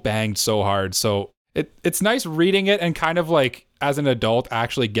 that show banged so hard. So it's nice reading it and kind of like as an adult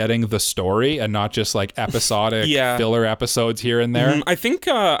actually getting the story and not just like episodic filler episodes here and there. I think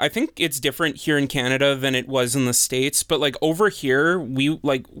it's different here in Canada than it was in the States, but like over here, we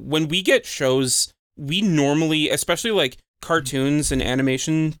like when we get shows, we normally, especially like cartoons and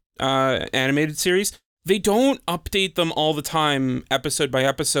animation, animated series, they don't update them all the time, episode by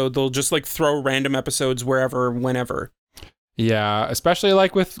episode. They'll just like throw random episodes wherever, whenever. Yeah, especially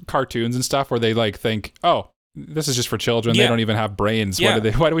like with cartoons and stuff where they like think, oh, this is just for children. They don't even have brains. Why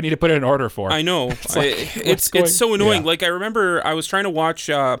do we need to put it in order for? I know. It's so annoying. Like I remember I was trying to watch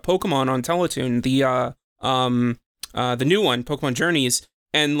Pokemon on Teletoon, the new one, Pokemon Journeys,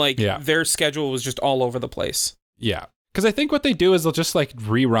 and like their schedule was just all over the place. Yeah. Because I think what they do is they'll just like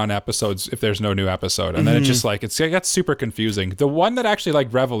rerun episodes if there's no new episode. And then it just like, it gets super confusing. The one that actually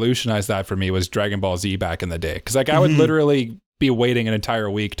like revolutionized that for me was Dragon Ball Z back in the day. Because like I would literally be waiting an entire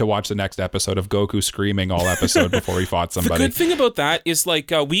week to watch the next episode of Goku screaming all episode before he fought somebody. The good thing about that is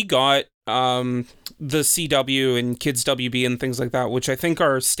like we got the CW and Kids WB and things like that, which I think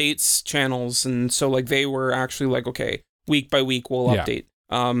are states channels. And so like they were actually like, okay, week by week we'll update.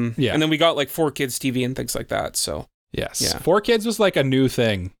 And then we got like 4Kids TV and things like that. So. Yes. Yeah. 4Kids was like a new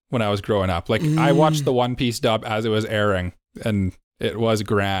thing when I was growing up. Like I watched the One Piece dub as it was airing and it was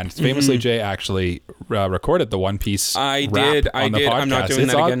grand. Famously, Jay actually recorded the One Piece I did. On the podcast. I'm not doing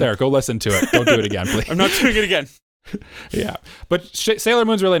it's that on again. There. Go listen to it. Don't do it again, please. I'm not doing it again. Yeah. But Sailor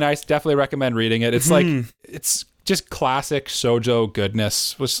Moon's really nice. Definitely recommend reading it. It's like, it's just classic shoujo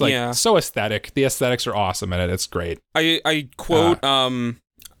goodness, which is like so aesthetic. The aesthetics are awesome in it. It's great. I quote,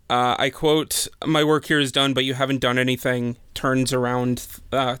 my work here is done, but you haven't done anything, turns around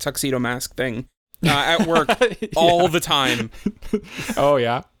tuxedo mask thing at work all the time. Oh,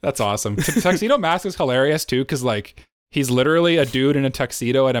 yeah. That's awesome. Tuxedo mask is hilarious, too, because like he's literally a dude in a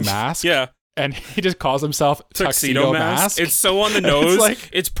tuxedo and a mask. Yeah. And he just calls himself Tuxedo Mask. It's so on the nose.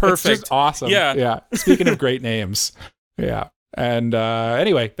 It's perfect. It's just awesome. Yeah. Yeah. Speaking of great names. Yeah. And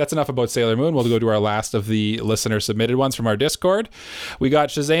anyway, that's enough about Sailor Moon. We'll go to our last of the listener submitted ones from our Discord. We got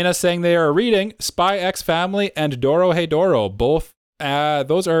Shazana saying they are reading Spy X Family and Doro Hey Doro. Both,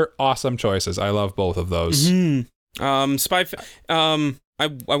 those are awesome choices. I love both of those. I want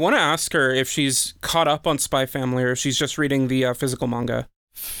to ask her if she's caught up on Spy Family or if she's just reading the physical manga.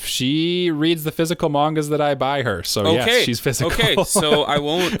 She reads the physical mangas that I buy her. So yes, she's physical. Okay, so I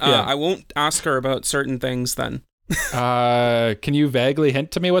won't ask her about certain things then. Can you vaguely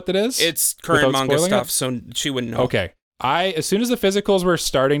hint to me what that is? It's current manga stuff, so she wouldn't know. Okay. As soon as the physicals were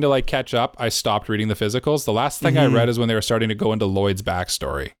starting to like catch up, I stopped reading the physicals. The last thing I read is when they were starting to go into Lloyd's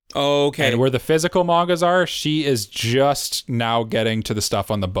backstory. Okay. And where the physical mangas are, she is just now getting to the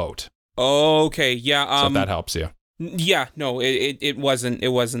stuff on the boat. Okay. Yeah. So if that helps you. Yeah. No, it wasn't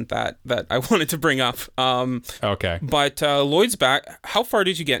that I wanted to bring up. Okay. But Lloyd's how far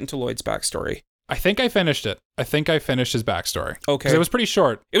did you get into Lloyd's backstory? I think I finished it. I think I finished his backstory. Okay. 'Cause it was pretty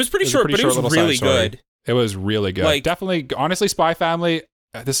short. It was pretty short, but it was really good. It was really good. Like, definitely, honestly, Spy Family,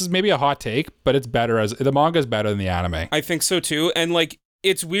 this is maybe a hot take, but it's better the manga is better than the anime. I think so too. And like,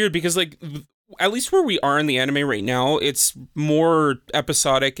 it's weird because like, at least where we are in the anime right now, it's more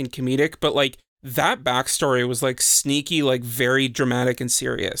episodic and comedic, but like that backstory was like sneaky, like very dramatic and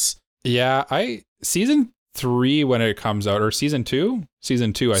serious. Yeah. Season 3 when it comes out, or season 2,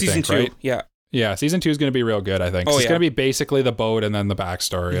 I think, right? Yeah. Yeah, season 2 is going to be real good, I think. It's going to be basically the boat and then the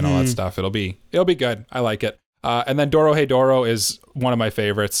backstory and all that stuff. It'll be good. I like it. And then Doro Hey Doro is one of my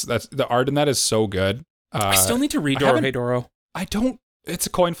favorites. That's the art in that is so good. I still need to read Doro Hey Doro. I don't. It's a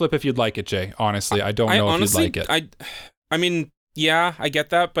coin flip if you'd like it, Jay. Honestly, I don't know if you'd like it. I mean, yeah, I get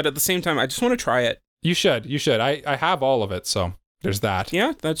that, but at the same time, I just want to try it. You should. I have all of it, so there's that.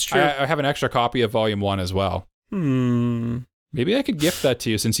 Yeah, that's true. I have an extra copy of Volume 1 as well. Maybe I could gift that to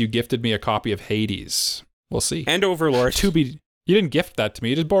you since you gifted me a copy of Hades. We'll see. And Overlord. You didn't gift that to me.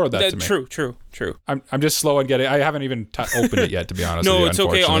 You just borrowed that to me. True. I'm just slow on getting. I haven't even opened it yet, to be honest. No, with you, it's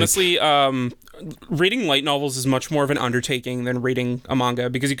okay. Honestly, reading light novels is much more of an undertaking than reading a manga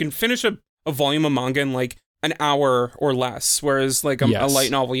because you can finish a volume of manga in like an hour or less, whereas like a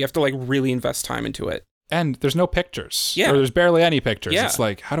light novel, you have to like really invest time into it. And there's no pictures. Yeah. Or there's barely any pictures. Yeah. It's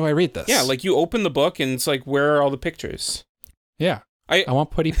like, how do I read this? Yeah, like you open the book and it's like, where are all the pictures? Yeah. I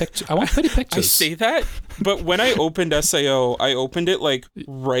want pretty pictures. I want pretty pictures. I say that, but when I opened SAO, I opened it like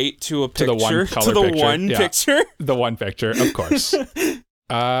right to a picture. To the one color picture. The one picture, of course. And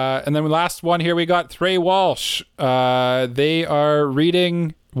then the last one here, we got Threy Walsh. They are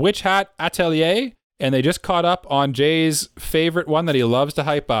reading Witch Hat Atelier, and they just caught up on Jay's favorite one that he loves to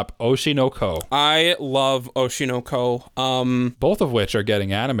hype up, Oshinoko. I love Oshinoko. Both of which are getting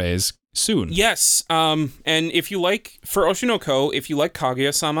animes soon. Yes. And if you like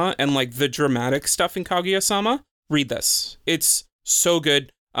Kaguya-sama and like the dramatic stuff in Kaguya-sama, read this. It's so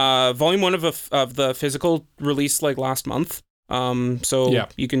good. Volume 1 of the physical released like last month.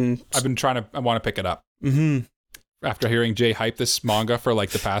 You can. I want to pick it up. After hearing Jay hype this manga for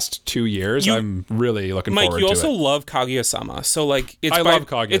like the past 2 years, I'm really looking forward to it. Mike, you also love Kaguya-sama, so like I love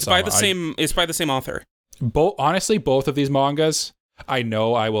Kaguya-sama. It's by the same author. Honestly, both of these mangas, I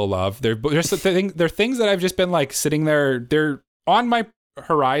know I will love. They're things that I've just been like sitting there. They're on my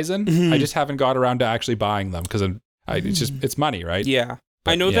horizon. I just haven't got around to actually buying them because it's money, right? Yeah,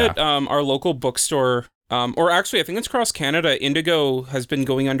 but I know that our local bookstore. Or actually, I think it's across Canada. Indigo has been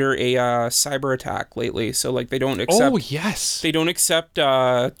going under a cyber attack lately, so like they don't accept. Oh yes. They don't accept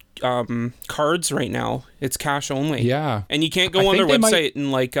cards right now. It's cash only. Yeah. And you can't go on their website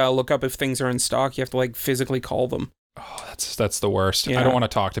and like look up if things are in stock. You have to like physically call them. Oh, that's the worst. Yeah. I don't want to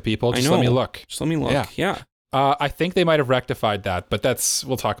talk to people. Just let me look. Just let me look. Yeah. I think they might have rectified that, but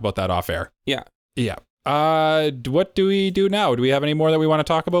we'll talk about that off air. Yeah. Yeah. What do we do now? Do we have any more that we want to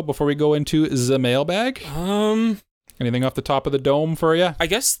talk about before we go into the mailbag? Anything off the top of the dome for you? I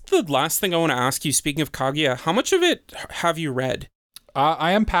guess the last thing I want to ask you, speaking of Kaguya, how much of it have you read?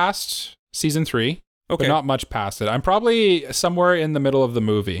 I am past season 3, okay, but not much past it. I'm probably somewhere in the middle of the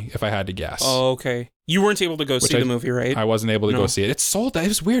movie, if I had to guess. Oh, okay. You weren't able to go see the movie, right? I wasn't able to go see it. It's sold out. It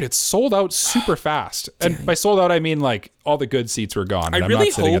was weird. It's sold out super fast. And by sold out, I mean like all the good seats were gone. And I'm not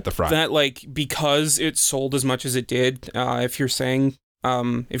sitting at the front. That like because it sold as much as it did, if you're saying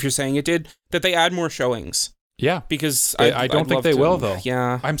it did, that they add more showings. Yeah, because I don't think they will though.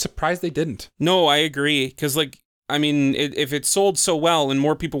 Yeah, I'm surprised they didn't. No, I agree. Because like I mean, if it sold so well and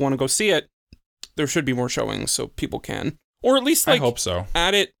more people want to go see it, there should be more showings so people can, or at least like I hope so.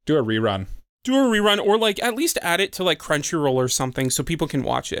 Add it. Do a rerun, or like at least add it to like Crunchyroll or something so people can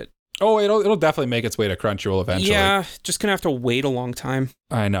watch it. Oh, it'll definitely make its way to Crunchyroll eventually. Yeah, just gonna have to wait a long time.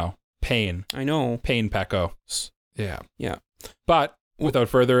 I know. Pain. I know. Pain, Pecco. Yeah. Yeah. But without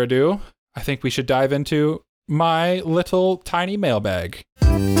further ado, I think we should dive into my little tiny mailbag.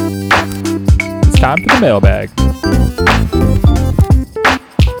 It's time for the mailbag.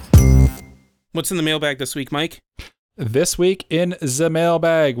 What's in the mailbag this week, Mike? This week in the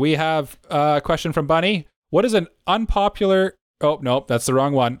mailbag, we have a question from Bunny. What is an unpopular... Oh, no, that's the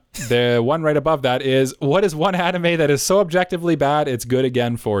wrong one. The one right above that is, what is one anime that is so objectively bad it's good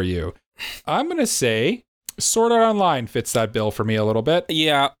again for you? I'm going to say Sword Art Online fits that bill for me a little bit.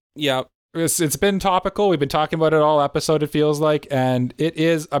 Yeah. It's been topical. We've been talking about it all episode, it feels like, and it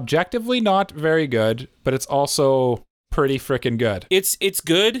is objectively not very good, but it's also pretty freaking good. It's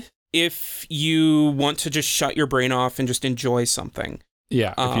good if you want to just shut your brain off and just enjoy something.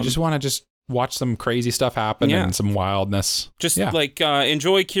 Yeah, if you just want to just watch some crazy stuff happen and some wildness. Just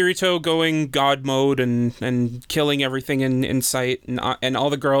enjoy Kirito going god mode and killing everything in sight, and all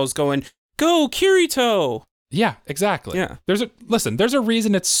the girls going, "Go Kirito!" Yeah, exactly. Yeah. There's a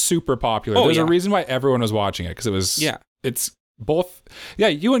reason it's super popular. There's a reason why everyone was watching it, because it was it's both. Yeah,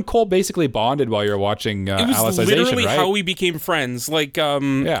 you and Cole basically bonded while you were watching It was Alicization, literally right? how we became friends. Like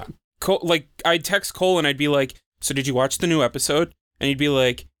Cole, like I'd text Cole and I'd be like, "So did you watch the new episode?" And he'd be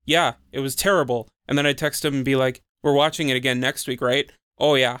like, "Yeah, it was terrible." And then I'd text him and be like, "We're watching it again next week, right?"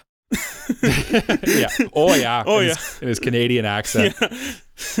 "Oh yeah." Yeah. Oh yeah. Oh in his Canadian accent.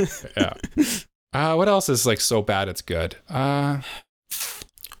 Yeah. What else is like so bad it's good? I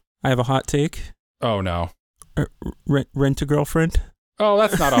have a hot take. Oh no. Rent a girlfriend. Oh,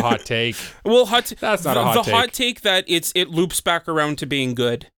 that's not a hot take. Well, that's not a hot take. The hot take that it loops back around to being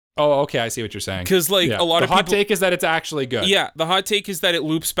good. Oh, okay, I see what you're saying. Because a lot of people... The hot take is that it's actually good. Yeah, the hot take is that it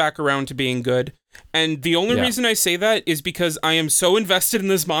loops back around to being good. And the only reason I say that is because I am so invested in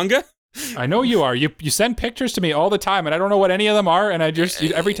this manga. I know you are. You send pictures to me all the time, and I don't know what any of them are. And I just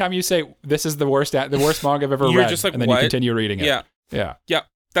every time you say this is the worst manga I've ever read, you're just like, and then what? you continue reading it. Yeah.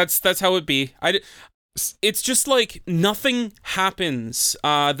 That's how it be. It's just like nothing happens.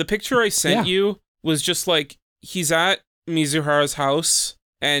 The picture I sent you was just like he's at Mizuhara's house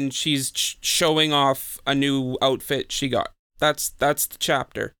and she's showing off a new outfit she got. That's the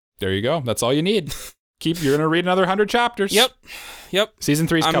chapter. There you go. That's all you need. You're gonna read another 100 chapters. Yep. Season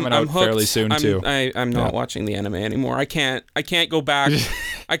 3's coming out fairly soon too. I'm not watching the anime anymore. I can't go back.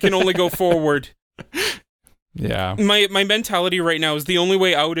 I can only go forward. Yeah. My mentality right now is the only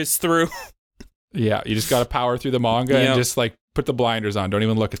way out is through. Yeah, you just gotta power through the manga and just like put the blinders on. Don't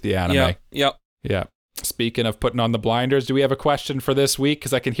even look at the anime. Yep. Yeah. Speaking of putting on the blinders, do we have a question for this week?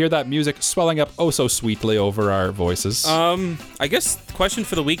 Because I can hear that music swelling up oh so sweetly over our voices. I guess the question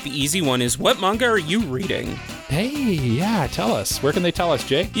for the week, the easy one, is what manga are you reading? Hey, yeah, tell us. Where can they tell us,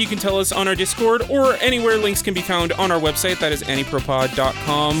 Jay? You can tell us on our Discord or anywhere. Links can be found on our website. That is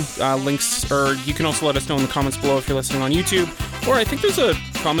anipropod.com. Links, or you can also let us know in the comments below if you're listening on YouTube. Or I think there's a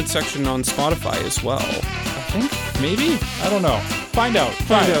comment section on Spotify as well. I think, maybe? I don't know. Find out.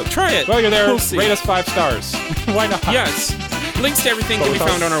 Try it. While you're there, rate us 5 stars. Why not? Yes. Links to everything can be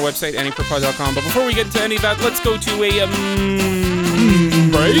found on our website, anipropod.com. But before we get into any of that, let's go to a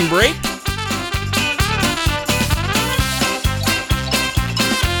break.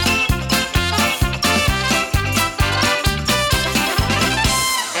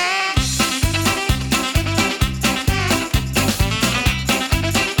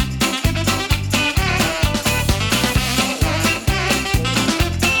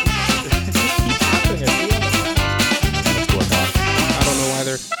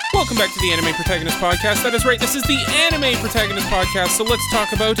 Welcome back to the Anime Protagonist Podcast. That is right, this is the Anime Protagonist Podcast, so let's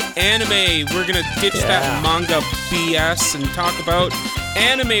talk about anime. We're gonna ditch that manga BS and talk about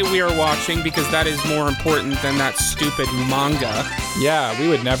anime we are watching, because that is more important than that stupid manga. Yeah, we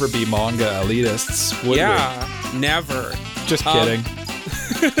would never be manga elitists, would we? Yeah, never. Just kidding.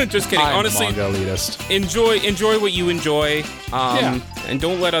 Just kidding. I'm honestly, manga elitist. Enjoy what you enjoy, and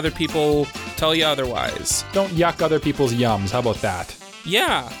don't let other people tell you otherwise. Don't yuck other people's yums. How about that?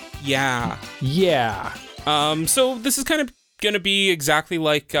 Yeah. So this is kind of going to be exactly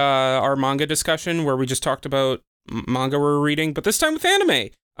like our manga discussion, where we just talked about manga we're reading, but this time with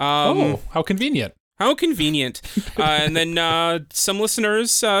anime. How convenient. How convenient. And then some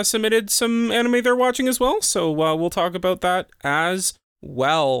listeners submitted some anime they're watching as well, so we'll talk about that as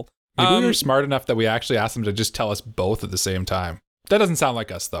well. Maybe we were smart enough that we actually asked them to just tell us both at the same time. That doesn't sound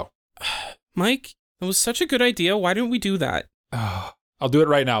like us, though. Mike, it was such a good idea. Why didn't we do that? I'll do it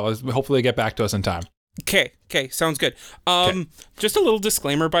right now. Hopefully they get back to us in time. Okay, sounds good. Just a little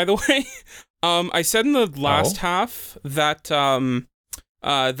disclaimer, by the way. I said in the last half that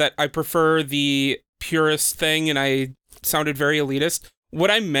that I prefer the purist thing, and I sounded very elitist. What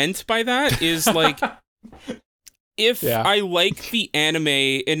I meant by that is like, if I like the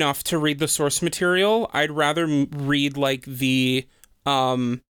anime enough to read the source material, I'd rather read like the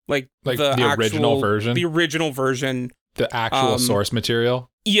original version. The original version. The actual source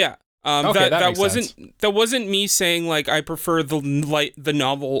material. Yeah. That wasn't me saying like I prefer the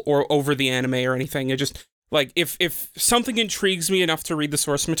novel or over the anime or anything. It just like if something intrigues me enough to read the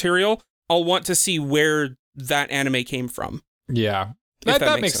source material, I'll want to see where that anime came from. Yeah.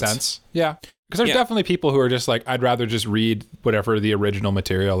 That makes sense. Yeah. Because there's definitely people who are just like, I'd rather just read whatever the original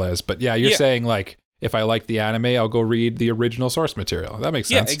material is. But yeah, you're saying like, if I like the anime, I'll go read the original source material. That makes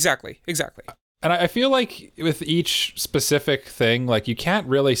sense. Yeah, exactly. And I feel like with each specific thing, like you can't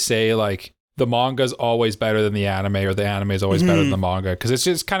really say like the manga's always better than the anime or the anime is always better than the manga, because it's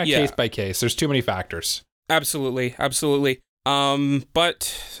just kind of case by case. There's too many factors. Absolutely.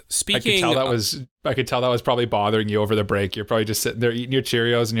 But speaking, I could tell that was probably bothering you over the break. You're probably just sitting there eating your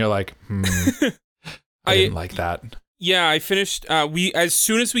Cheerios and you're like, I didn't like that. Yeah, I finished. As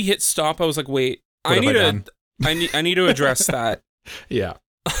soon as we hit stop, I was like, wait, I need to address that. Yeah.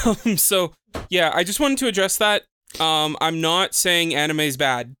 So yeah, I just wanted to address that. I'm not saying anime is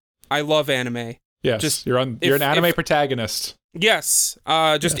bad. I love anime. Yes, you're an anime protagonist. Yes.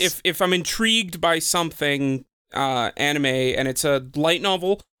 If I'm intrigued by something anime and it's a light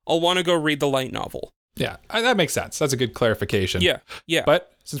novel, I'll want to go read the light novel. Yeah, that makes sense. That's a good clarification. Yeah.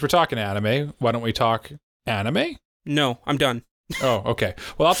 But since we're talking anime, why don't we talk anime? No, I'm done. Oh, okay.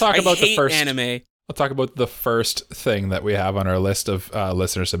 Well, I'll talk about the first anime. I'll talk about the first thing that we have on our list of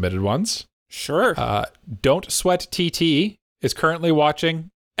listener submitted ones. Sure. Don't Sweat TT is currently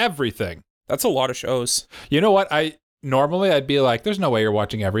watching everything. That's a lot of shows. You know what? Normally I'd be like, there's no way you're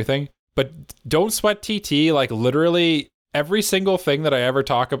watching everything. But Don't Sweat TT, like literally every single thing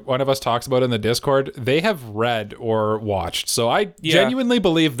that one of us talks about in the Discord, they have read or watched. So I genuinely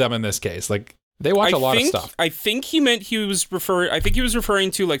believe them in this case. Like they watch a lot of stuff. I think he was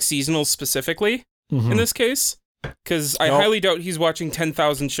referring to like seasonal specifically in this case. Because I highly doubt he's watching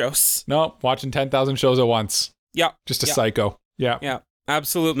 10,000 shows. No, watching 10,000 shows at once. Yeah. Just a psycho. Yeah. Yeah.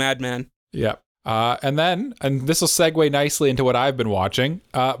 Absolute madman. Yeah. And this will segue nicely into what I've been watching.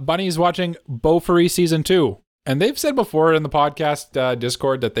 Bunny's watching Beaufry Season 2. And they've said before in the podcast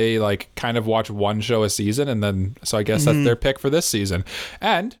Discord that they like kind of watch one show a season. And then, so I guess that's their pick for this season.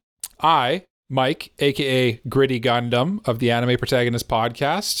 And I, Mike, aka Gritty Gundam of the Anime Protagonist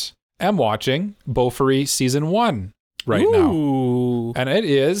podcast, am watching Beaufry Season 1 right now. And it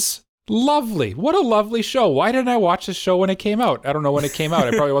is lovely. What a lovely show. Why didn't I watch this show when it came out? I don't know when it came out.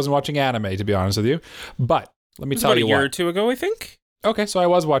 I probably wasn't watching anime, to be honest with you. But let me tell you what. About a year or two ago, I think. Okay, so I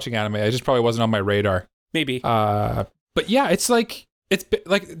was watching anime. I just probably wasn't on my radar. Maybe. But yeah, it's like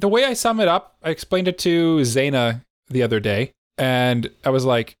the way I sum it up, I explained it to Zaina the other day, and I was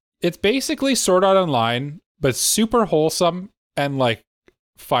like, it's basically Sword Art Online, but super wholesome and like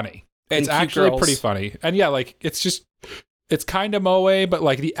funny. And it's actually pretty funny. And yeah, like it's kind of moe, but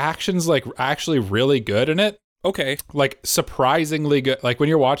like the action's like actually really good in it. Okay. Like surprisingly good. Like when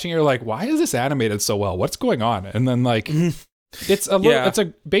you're watching it, you're like, why is this animated so well? What's going on? And then like it's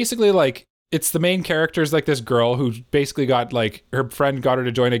basically like it's the main character is like this girl who basically got like her friend got her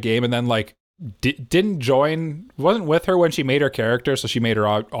to join a game and then like wasn't with her when she made her character, so she made her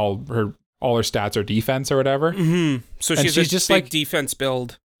all her stats are defense or whatever. Mm-hmm. So she's just big like defense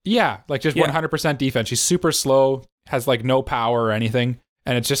build. Yeah, like just 100% defense. She's super slow, has like no power or anything,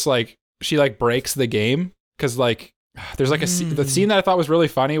 and it's just like she like breaks the game because like there's like the scene that I thought was really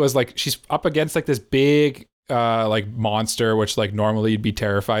funny was like she's up against like this big like monster which like normally you'd be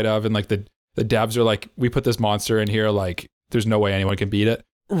terrified of, and like the devs are like, we put this monster in here, like there's no way anyone can beat it.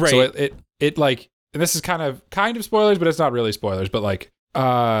 Right. So it like, and this is kind of spoilers, but it's not really spoilers, but like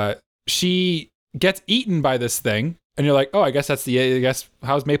she gets eaten by this thing. And you're like, oh, I guess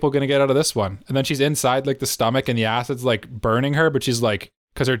how's Maple going to get out of this one? And then she's inside like the stomach and the acid's like burning her, but she's like,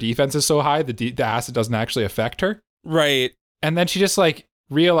 because her defense is so high, the acid doesn't actually affect her. Right. And then she just like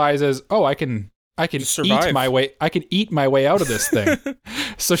realizes, oh, I can eat my way out of this thing.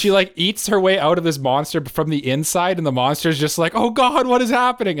 So she like eats her way out of this monster from the inside, and the monster's just like, oh God, what is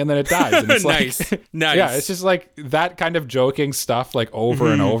happening? And then it dies. And it's nice. Nice. Yeah, it's just like that kind of joking stuff like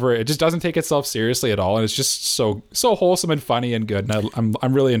over and over. It just doesn't take itself seriously at all. And it's just so wholesome and funny and good. And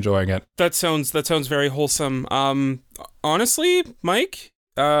I'm really enjoying it. That sounds very wholesome. Honestly, Mike,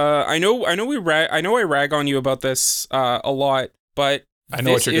 I know I rag on you about this a lot, but I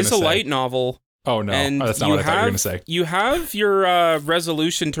know what you're going to say. This is a light novel. Oh no, that's not what I thought you were going to say. You have your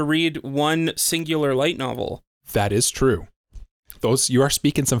resolution to read one singular light novel. That is true. You are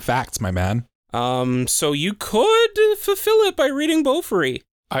speaking some facts, my man. So you could fulfill it by reading Beaufry.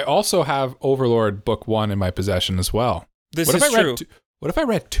 I also have Overlord Book 1 in my possession as well. This is true. What if I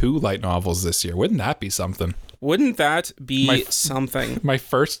read 2 light novels this year? Wouldn't that be something? Wouldn't that be something? My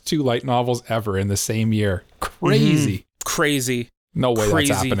first 2 light novels ever in the same year. Crazy. Mm-hmm. Crazy. No way that's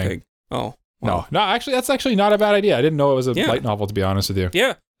happening. Thing. Oh. Wow. No, actually, that's actually not a bad idea. I didn't know it was a light novel, to be honest with you.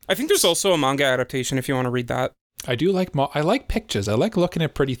 Yeah. I think there's also a manga adaptation if you want to read that. I do like, I like pictures. I like looking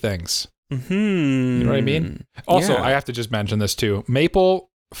at pretty things. Mm-hmm. You know what I mean? Also, I have to just mention this too. Maple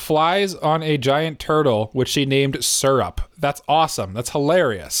flies on a giant turtle, which she named Syrup. That's awesome. That's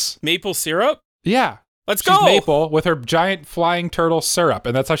hilarious. Maple syrup? Yeah. Let's She's go. Maple with her giant flying turtle Syrup,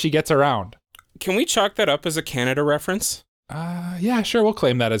 and that's how she gets around. Can we chalk that up as a Canada reference? Yeah, sure. We'll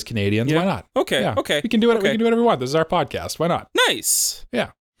claim that as Canadians. Yeah. Why not? Okay. Yeah. Okay. We can do it. Okay. We can do whatever we want. This is our podcast. Why not? Nice.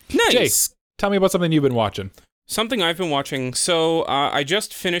 Yeah. Nice. Jake, tell me about something you've been watching. Something I've been watching. So I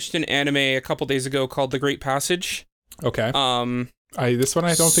just finished an anime a couple days ago called The Great Passage. Okay. This one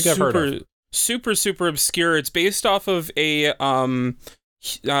I don't think I've heard of. Super obscure. It's based off of a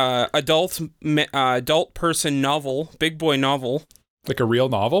adult person novel, big boy novel. Like a real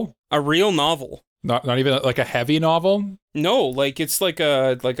novel? A real novel. Not even like a heavy novel? No, like it's like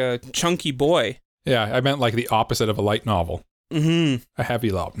a chunky boy. Yeah, I meant like the opposite of a light novel. Mm-hmm. A heavy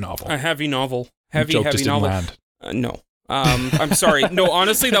novel. A heavy novel. Heavy Joke just novel. Didn't land. No. I'm sorry. No,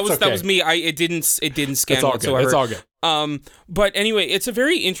 honestly, that was okay. that was me. It didn't scan it's all whatsoever. Good. It's all good. But anyway, it's a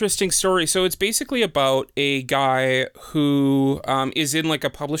very interesting story. So it's basically about a guy who is in like a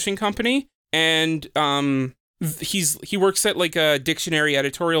publishing company, and he works at like a dictionary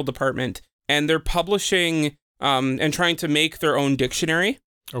editorial department, and they're publishing and trying to make their own dictionary.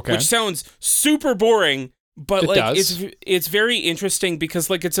 Okay. Which sounds super boring, but It does. it's very interesting because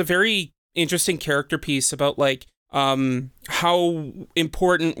like it's a very interesting character piece about like how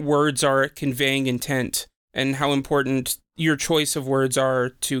important words are at conveying intent, and how important your choice of words are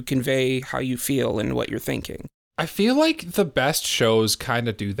to convey how you feel and what you're thinking. I feel like the best shows kind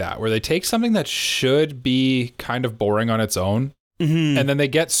of do that, where they take something that should be kind of boring on its own, and then they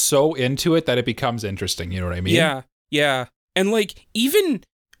get so into it that it becomes interesting. You know what I mean? Yeah. And like even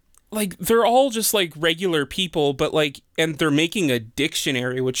like they're all just like regular people, but like, and they're making a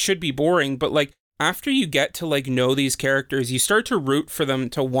dictionary, which should be boring, but like after you get to like know these characters, you start to root for them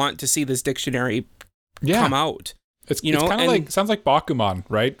to want to see this dictionary come out. It's kind of like, sounds like Bakuman,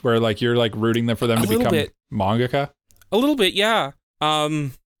 right? Where like you're like rooting them for them to become mangaka. A little bit, yeah. There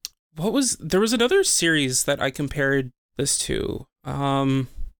was another series that I compared this to. I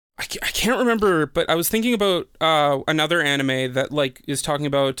can't remember, but I was thinking about another anime that like is talking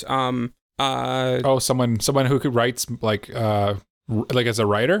about someone who could writes like as a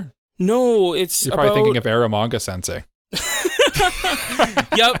writer. No, it's you're probably thinking of Eromanga Sensei.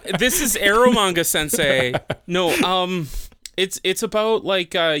 Yep, this is Eromanga Sensei. No, it's about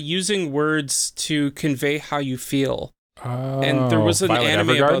like using words to convey how you feel. And there was an Violet anime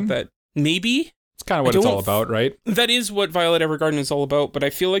Evergarden? about that. Maybe. It's kind of what it's all about, right? That is what Violet Evergarden is all about, but I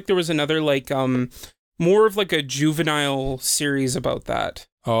feel like there was another like more of like a juvenile series about that.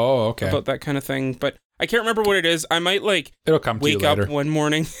 Oh, okay. About that kind of thing, but I can't remember what it is. I might like it'll come to wake you later. Up one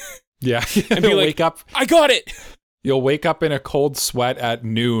morning. Yeah, and be like, wake up. I got it. You'll wake up in a cold sweat at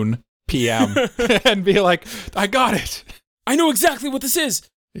noon p.m. and be like, I got it. I know exactly what this is.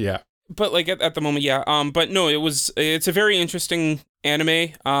 Yeah. But like at the moment, yeah. But no, it's a very interesting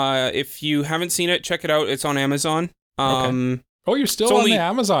anime. If you haven't seen it, check it out. It's on Amazon. Okay. Oh, you're still on the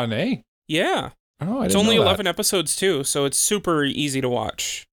Amazon, eh? Yeah. Oh, it's only 11 episodes too, so it's super easy to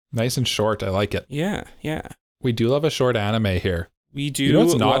watch. Nice and short. I like it. Yeah. We do love a short anime here. We do. You know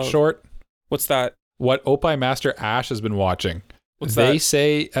what's not short? What's that? What Opie Master Ash has been watching. What's they that?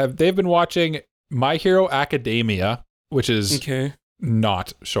 say they've been watching My Hero Academia, which is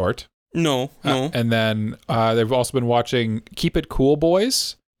not short. No. And then they've also been watching Keep It Cool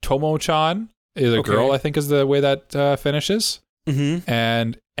Boys. Tomo-chan is a girl, I think is the way that finishes. Mm-hmm.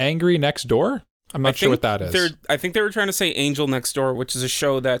 And Angry Next Door. I'm not sure what that is. I think they were trying to say Angel Next Door, which is a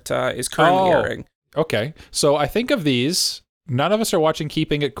show that is currently airing. Okay. So I think of these, none of us are watching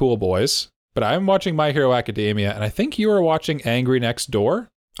Keeping It Cool Boys, but I'm watching My Hero Academia, and I think you are watching Angry Next Door.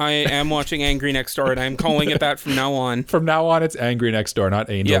 I am watching Angry Next Door, and I'm calling it that from now on. From now on, it's Angry Next Door, not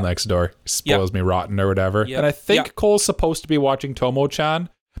Angel Next Door. Spoils me rotten or whatever. Yep. And I think Cole's supposed to be watching Tomo-chan,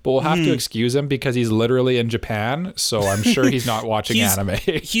 but we'll have to excuse him because he's literally in Japan, so I'm sure he's not watching anime.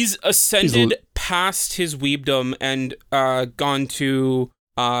 He's ascended past his weebdom and gone to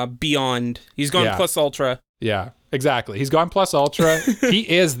beyond. He's gone plus ultra. Yeah, exactly. He's gone plus ultra. He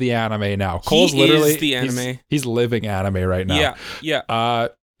is the anime now. Cole's literally the anime. He's living anime right now. Yeah.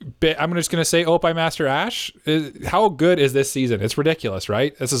 I'm just gonna say Opie Master Ash. How good is this season? It's ridiculous,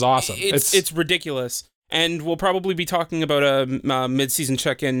 right? This is awesome. It's ridiculous. And we'll probably be talking about a mid-season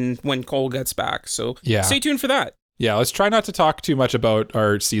check-in when Cole gets back. So stay tuned for that. Yeah, let's try not to talk too much about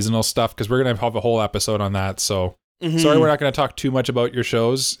our seasonal stuff because we're going to have a whole episode on that. So sorry, we're not going to talk too much about your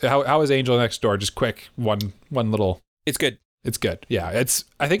shows. How is Angel Next Door? Just quick, one little. It's good. It's good. Yeah,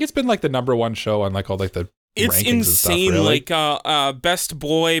 I think it's been like the number one show on like all like the. It's rankings insane. And stuff, really. Like best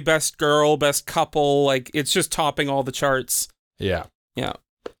boy, best girl, best couple. Like it's just topping all the charts. Yeah.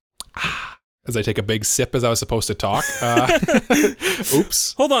 As I take a big sip as I was supposed to talk.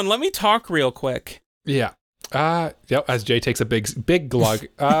 Oops. Hold on, let me talk real quick. Yeah. Yep. As Jay takes a big glug.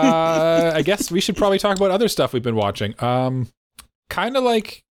 I guess we should probably talk about other stuff we've been watching. Kind of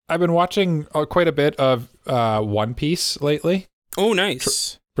like I've been watching quite a bit of One Piece lately. Oh,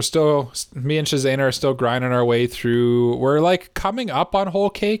 nice. Me and Shazana are still grinding our way through. We're like coming up on Whole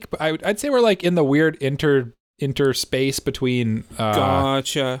Cake, but I'd say we're like in the weird interspace between.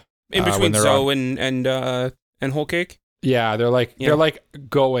 Gotcha. In between Zoe and Whole Cake. Yeah, they're like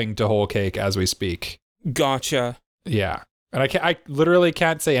going to Whole Cake as we speak. Gotcha. Yeah, and I literally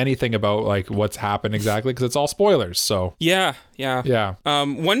can't say anything about like what's happened exactly because it's all spoilers. So yeah. Yeah.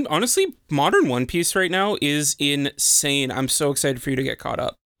 Modern One Piece right now is insane. I'm so excited for you to get caught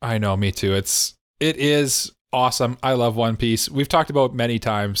up. I know, me too. It is awesome. I love One Piece. We've talked about many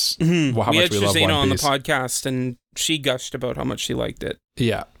times how much we love One Piece. We had Shazana on the podcast, and she gushed about how much she liked it.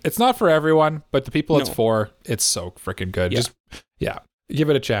 Yeah, it's not for everyone, but the people it's for, it's so freaking good. Yeah.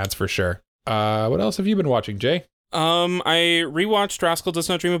 Give it a chance for sure. What else have you been watching, Jay? I rewatched Rascal Does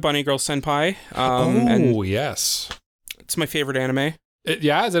Not Dream of Bunny Girl Senpai. Yes. It's my favorite anime.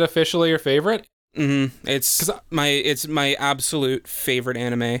 Is it officially your favorite? Mm-hmm. It's my absolute favorite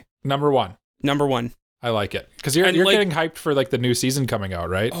anime. Number one. I like it because you're getting hyped for like the new season coming out,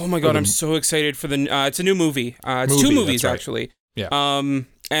 right? Oh my god, I'm so excited for the. It's a new movie. It's two movies actually. Yeah.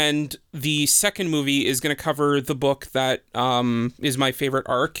 And the second movie is going to cover the book that is my favorite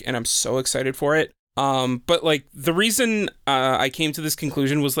arc, and I'm so excited for it. But like the reason I came to this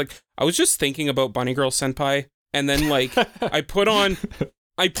conclusion was like I was just thinking about Bunny Girl Senpai, and then like I put on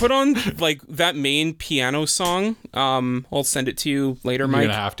like that main piano song. I'll send it to you later, Mike.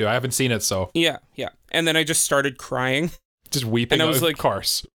 You're gonna have to. I haven't seen it, so yeah. And then I just started crying, just weeping. And I was like, of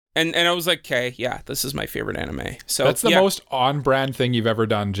course. And I was like, okay, yeah, this is my favorite anime. So that's the most on-brand thing you've ever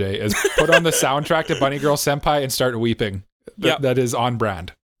done, Jay. Is put on the soundtrack to Bunny Girl Senpai and start weeping. That is on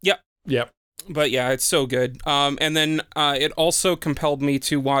brand. Yep. But yeah, it's so good. And then it also compelled me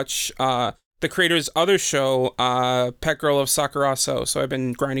to watch the creator's other show, Pet Girl of Sakuraso. So I've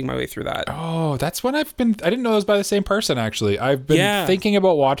been grinding my way through that. Oh, that's when I didn't know it was by the same person, actually. I've been thinking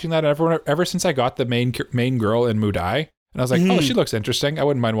about watching that ever since I got the main girl in Mudai. And I was like, oh, she looks interesting. I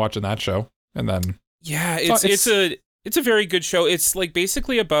wouldn't mind watching that show. And then... Yeah, it's a very good show. It's like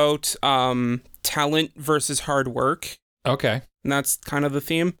basically about talent versus hard work. Okay. And that's kind of the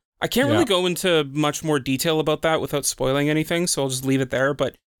theme. I can't really go into much more detail about that without spoiling anything, so I'll just leave it there.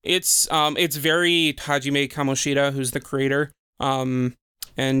 But it's very Hajime Kamoshida, who's the creator. And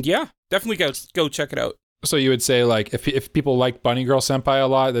yeah, definitely go check it out. So you would say like if people like Bunny Girl Senpai a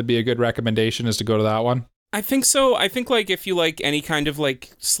lot, that'd be a good recommendation is to go to that one? I think so. I think like if you like any kind of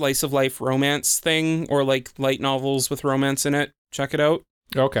like slice of life romance thing or like light novels with romance in it, check it out.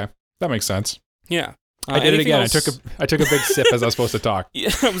 Okay, that makes sense. Yeah. I did it again. Else? I took a big sip as I was supposed to talk.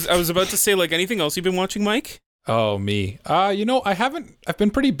 Yeah, I was about to say like anything else you've been watching, Mike? Oh, me. I've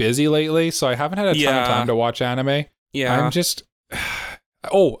been pretty busy lately, so I haven't had a ton of time to watch anime. Yeah. I'm just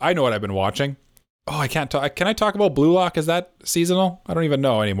I know what I've been watching. Oh, I can't talk. Can I talk about Blue Lock? Is that seasonal? I don't even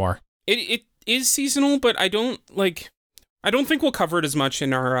know anymore. It is seasonal, but I don't think we'll cover it as much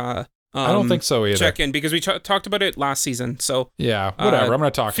in our I don't think so either. Check-in because we talked about it last season. So yeah, whatever. I'm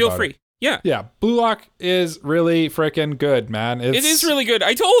going to talk about it. Feel free. Yeah. Yeah, Blue Lock is really freaking good, man. It is really good.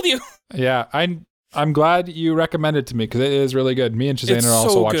 I told you. Yeah, I'm glad you recommended it to me because it is really good. Me and Shazana are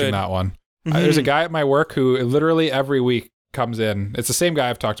also watching that one. Mm-hmm. There's a guy at my work who literally every week comes in. It's the same guy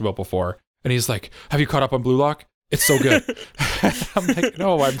I've talked about before. And he's like, have you caught up on Blue Lock? It's so good. I'm like,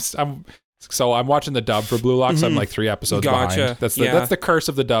 no, I'm watching the dub for Blue Lock, so I'm like 3 episodes behind. That's the curse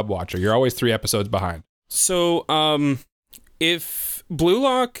of the dub watcher. You're always 3 episodes behind. So, if Blue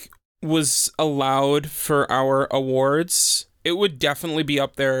Lock was allowed for our awards, it would definitely be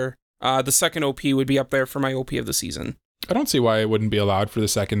up there. The second OP would be up there for my OP of the season. I don't see why it wouldn't be allowed for the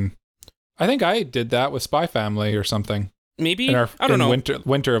second. I think I did that with Spy Family or something. Maybe I don't know.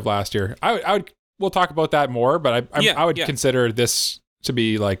 Winter of last year. We'll talk about that more, but I would consider this to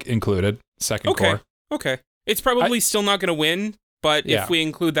be like included second core. Okay. It's probably still not going to win, but if we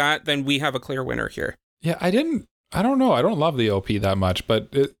include that, then we have a clear winner here. Yeah, I don't know. I don't love the OP that much,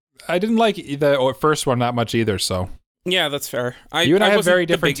 but I didn't like the first one that much either, so. Yeah, that's fair. You and I have very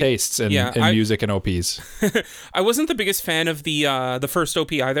different tastes in music and OPs. I wasn't the biggest fan of the first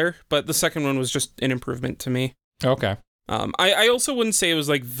OP either, but the second one was just an improvement to me. Okay. I also wouldn't say it was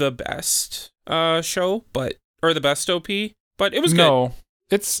like the best show, or the best OP, but it was good. No,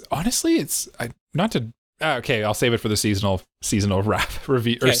 it's honestly, okay, I'll save it for the seasonal wrap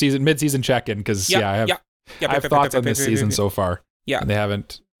review or mid-season check-in because I have thoughts on this season so far. Yeah, and they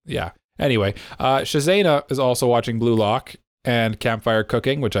haven't Yeah. Anyway, Shazana is also watching Blue Lock and Campfire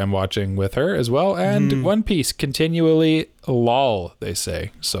Cooking, which I'm watching with her as well. And One Piece, continually lol, they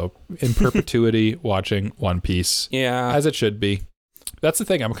say. So in perpetuity watching One Piece. Yeah. As it should be. That's the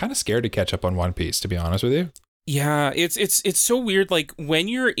thing. I'm kind of scared to catch up on One Piece, to be honest with you. Yeah, it's so weird. Like when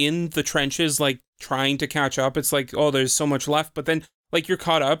you're in the trenches, like trying to catch up, it's like, oh, there's so much left. But then like you're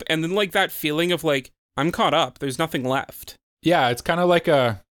caught up, and then like that feeling of like, I'm caught up. There's nothing left. Yeah, it's kind of like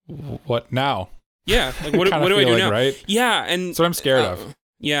a, what now? Yeah, like what do I do now? Right? Yeah, and that's what I'm scared of.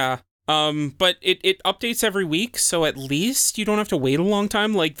 Yeah. But it updates every week, so at least you don't have to wait a long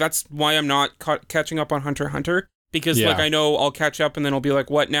time. Like that's why I'm not catching up on Hunter x Hunter, because like I know I'll catch up and then I'll be like,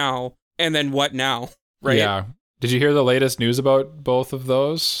 what now? And then what now? Right? Yeah. Did you hear the latest news about both of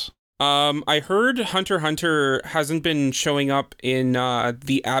those? I heard Hunter x Hunter hasn't been showing up in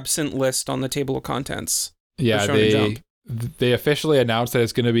the absent list on the table of contents. Yeah, they officially announced that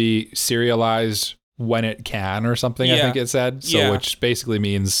it's going to be serialized when it can or something, I think it said. So which basically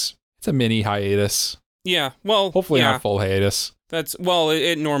means it's a mini hiatus. Yeah, well, hopefully not full hiatus.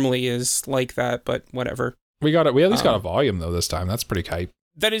 It normally is like that, but whatever. We at least got a volume though this time. That's pretty hype.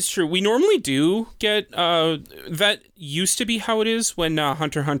 That is true. We normally do get that used to be how it is when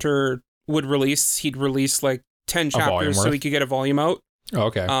Hunter x Hunter would release. He'd release like 10 chapters so he could get a volume out. Oh,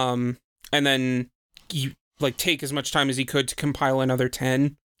 okay. And then you like take as much time as he could to compile another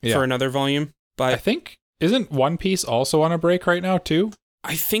 10 for another volume. But I think isn't One Piece also on a break right now too?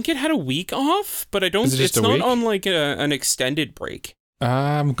 I think it had a week off, but I don't. It's not on like an extended break.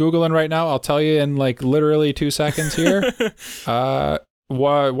 I'm Googling right now. I'll tell you in like literally 2 seconds here.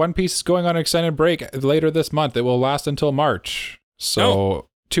 One Piece is going on an extended break later this month. It will last until March. So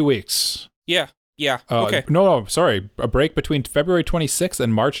 2 weeks. Yeah. Okay. No, sorry. A break between February 26th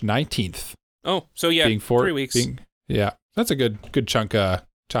and March 19th. Oh, so yeah, 3 weeks. That's a good chunk of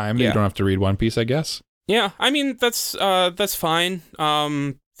time that you don't have to read One Piece, I guess. Yeah, I mean, that's fine.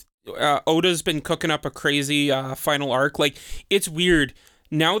 Oda's been cooking up a crazy final arc. Like, it's weird.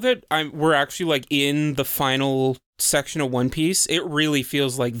 Now that we're actually like in the final section of One Piece, it really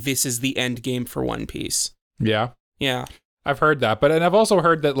feels like this is the end game for One Piece. Yeah. Yeah. I've heard that, and I've also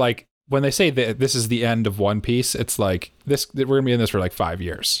heard that like when they say that this is the end of One Piece, it's like we're gonna be in this for like 5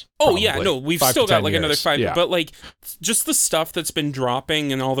 years. Oh probably. Yeah, no, we've still got like another 5 years, but like just the stuff that's been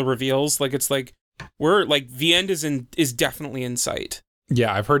dropping and all the reveals, like it's like we're like the end is definitely in sight.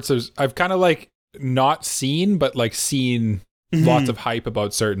 Yeah, I've heard. So I've kind of like not seen, but like seen lots of hype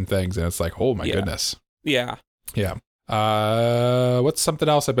about certain things, and it's like, oh my goodness. Yeah. Yeah. What's something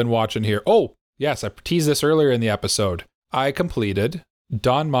else I've been watching here? Oh, yes, I teased this earlier in the episode. I completed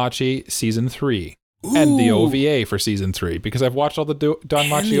Danmachi Season 3 and the OVA for Season 3 because I've watched all the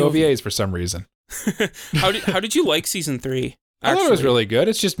Danmachi OVAs for some reason. How did you like Season 3? I thought it was really good.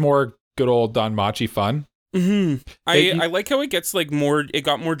 It's just more good old Danmachi fun. Mm-hmm. I like how it gets like it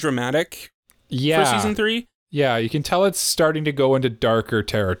got more dramatic for Season 3. Yeah, you can tell it's starting to go into darker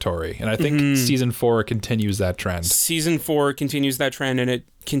territory. And I think Season 4 continues that trend. Season 4 continues that trend, and it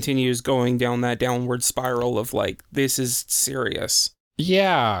continues going down that downward spiral of like, this is serious.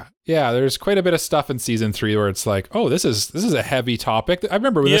 Yeah, there's quite a bit of stuff in Season 3 where it's like, oh, this is a heavy topic. I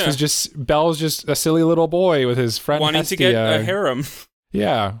remember when this was just, Belle's just a silly little boy with his friend wanting Hestia. to get a harem.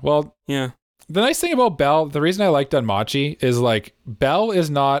 Yeah, well, yeah. The nice thing about Belle, the reason I like Danmachi is like, Belle is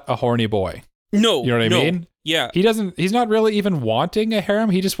not a horny boy. No. You know what I mean? Yeah. He's not really even wanting a harem.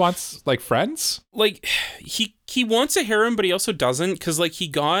 He just wants like friends. Like he wants a harem, but he also doesn't, because like he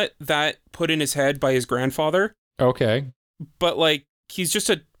got that put in his head by his grandfather. Okay. But like he's just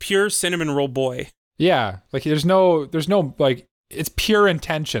a pure cinnamon roll boy. Yeah. Like there's no like it's pure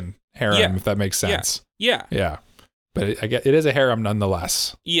intention harem, if that makes sense. Yeah. Yeah. But I get it is a harem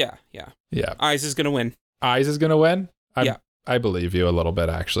nonetheless. Yeah. Eyes is gonna win. Eyes is gonna win? I believe you a little bit,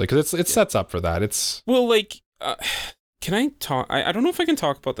 actually, because it sets up for that. It's well, like, can I talk? I don't know if I can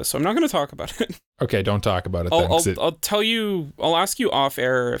talk about this, so I'm not going to talk about it. Okay, don't talk about it. I'll tell you. I'll ask you off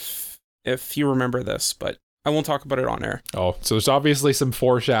air if you remember this, but I won't talk about it on air. Oh, so there's obviously some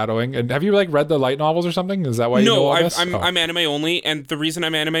foreshadowing. And have you like read the light novels or something? Is that why you know all this? No, I'm anime only, and the reason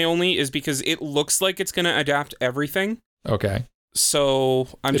I'm anime only is because it looks like it's going to adapt everything. Okay. So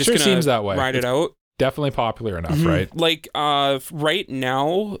I'm just going to ride it out. Definitely popular enough, right? Like, right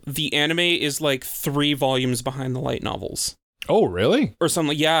now, the anime is like 3 volumes behind the light novels. Oh, really? Or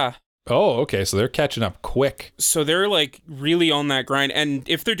something, yeah. Oh, okay, so they're catching up quick. So they're like really on that grind, and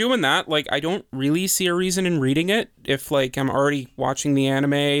if they're doing that, like I don't really see a reason in reading it if like I'm already watching the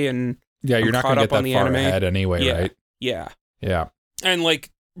anime and you're not going to get that far ahead anyway, right? Yeah. And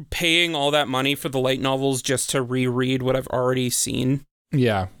like paying all that money for the light novels just to reread what I've already seen.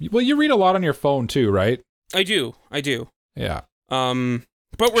 Yeah. Well, you read a lot on your phone too, right? I do. Yeah.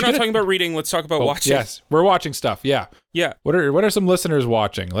 But we're not talking about reading. Let's talk about watching. Yes, we're watching stuff. Yeah. Yeah. What are some listeners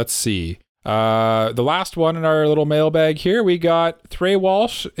watching? Let's see. The last one in our little mailbag here, we got Trey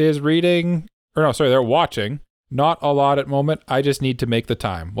Walsh is reading, or no, sorry, they're watching. Not a lot at moment. I just need to make the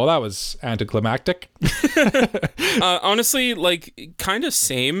time. Well, that was anticlimactic. Honestly, like kind of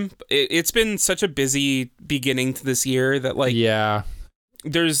same. It's been such a busy beginning to this year that like yeah.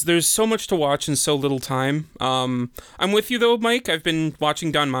 There's so much to watch in so little time. I'm with you though, Mike. I've been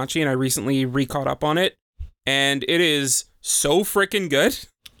watching Danmachi and I recently re-caught up on it, and it is so freaking good.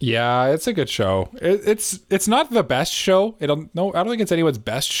 Yeah, it's a good show. It's not the best show. I don't think it's anyone's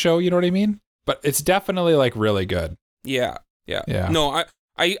best show. You know what I mean? But it's definitely like really good. Yeah. No,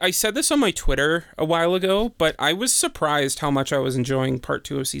 I said this on my Twitter a while ago, but I was surprised how much I was enjoying part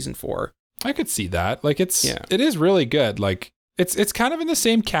 2 of season 4. I could see that. Like it is really good. Like it's kind of in the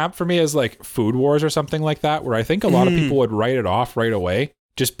same camp for me as like Food Wars or something like that, where I think a lot of people would write it off right away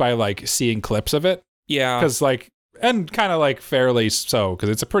just by like seeing clips of it. Yeah. Because like, and kind of like fairly so, because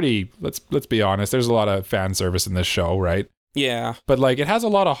it's a pretty, let's be honest, there's a lot of fan service in this show, right? Yeah. But like it has a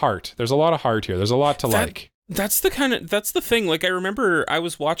lot of heart. There's a lot of heart here. There's a lot to like. That's the thing. Like I remember I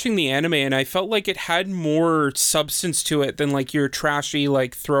was watching the anime and I felt like it had more substance to it than like your trashy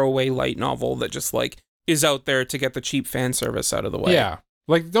like throwaway light novel that just like is out there to get the cheap fan service out of the way. Yeah.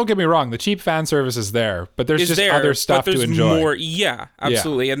 Like don't get me wrong, the cheap fan service is there, but there's other stuff to enjoy. More, yeah,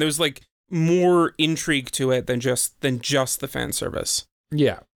 absolutely. Yeah. And there's like more intrigue to it than just the fan service.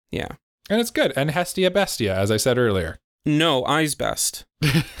 Yeah. Yeah. And it's good. And Hestia Bestia, as I said earlier. No, Ai's best.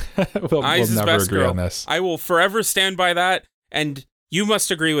 we'll Ai's never best agree girl. on this. I will forever stand by that, and you must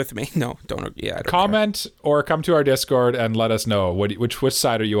agree with me. No, don't. Yeah, I don't comment care. Or come to our Discord and let us know which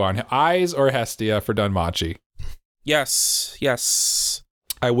side are you on, Ai's or Hestia for Danmachi? Yes.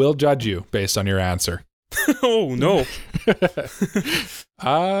 I will judge you based on your answer. Oh no.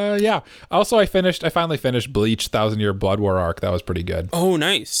 Yeah. Also, I finally finished Bleach 1,000-Year Blood War arc. That was pretty good. Oh,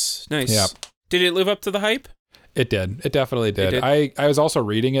 nice. Yeah. Did it live up to the hype? It did. It definitely did. I was also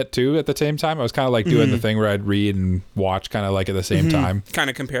reading it too at the same time. I was kind of like doing the thing where I'd read and watch kind of like at the same time. Kind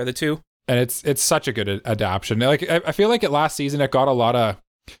of compare the two. And it's such a good adaptation. Like I feel like last season it got a lot of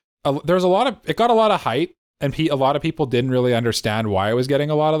hype, and a lot of people didn't really understand why it was getting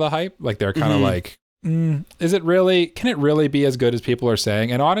a lot of the hype. Like they're kind of like, can it really be as good as people are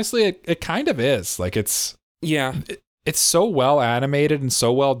saying? And honestly, it kind of is. Like it's so well animated and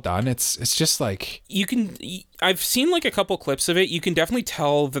so well done. It's just like I've seen like a couple clips of it. You can definitely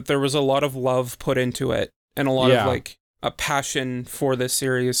tell that there was a lot of love put into it and a lot of like a passion for this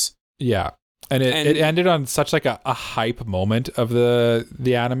series. Yeah. And it ended on such like a hype moment of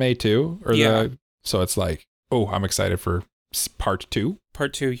the anime too, so it's like, oh, I'm excited for part 2.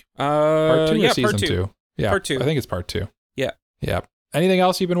 Part 2 or season part 2. 2. Yeah. Part 2. I think it's part 2. Yeah. Yeah. Anything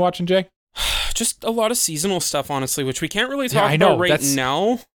else you've been watching, Jay? Just a lot of seasonal stuff, honestly, which we can't really talk about right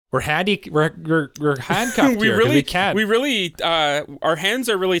now. We're handcuffed we here. We can't. We really, our hands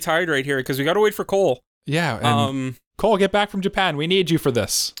are really tied right here because we got to wait for Cole. Yeah. And Cole, get back from Japan. We need you for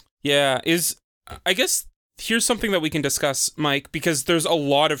this. Yeah. I guess here's something that we can discuss, Mike, because there's a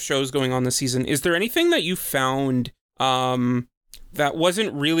lot of shows going on this season. Is there anything that you found that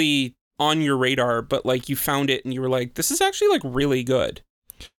wasn't really on your radar, but like you found it and you were like, this is actually like really good?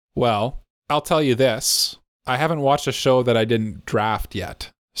 Well, I'll tell you this. I haven't watched a show that I didn't draft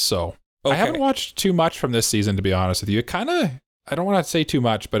yet. So I haven't watched too much from this season, to be honest with you. I don't want to say too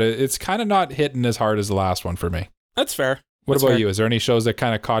much, but it's kind of not hitting as hard as the last one for me. That's fair. What about you? Is there any shows that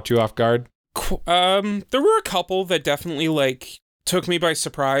kind of caught you off guard? There were a couple that definitely like took me by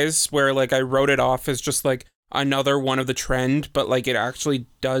surprise, where like I wrote it off as just like another one of the trend, but like it actually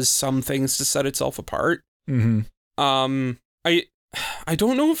does some things to set itself apart. Mm-hmm. I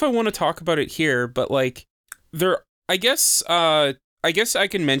don't know if I want to talk about it here, but like I guess I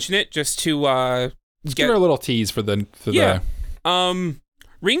can mention it just to give her a little tease for the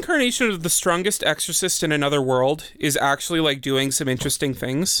Reincarnation of the Strongest Exorcist in Another World is actually like doing some interesting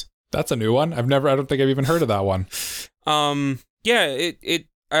things. That's a new one. I don't think I've even heard of that one. You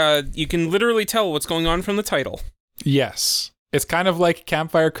can literally tell what's going on from the title. Yes. It's kind of like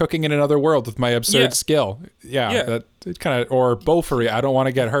campfire cooking in another world with my absurd skill. Yeah. That it kind of, or Beaufry, I don't want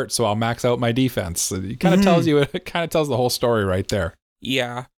to get hurt, so I'll max out my defense. It kind of tells the whole story right there.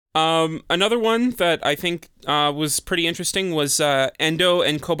 Yeah. Another one that I think was pretty interesting was Endo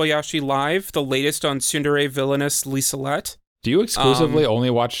and Kobayashi Live, the latest on Tsundere Villainous Liselette. Do you exclusively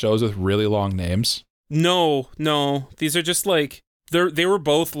only watch shows with really long names? No. These are just like, they were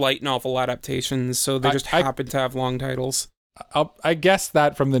both light novel adaptations, so they just happen to have long titles. I guess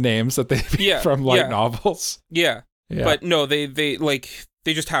that from the names that they from light novels. Yeah. But no, they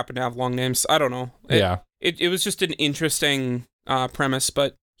just happen to have long names. I don't know. It was just an interesting premise,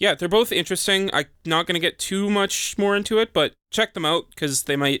 but yeah, they're both interesting. I'm not going to get too much more into it, but check them out because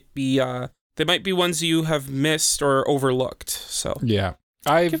they might be ones you have missed or overlooked. So yeah,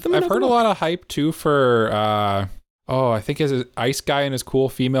 I've heard a lot of hype too for I think his Ice Guy and his cool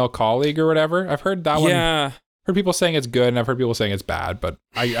female colleague or whatever. I've heard that one. Yeah. Heard people saying it's good, and I've heard people saying it's bad, but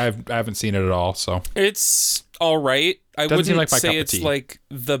I haven't seen it at all. So it's all right. I wouldn't say it's tea. Like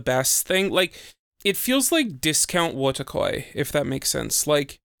the best thing. Like it feels like discount Wotakoi, if that makes sense.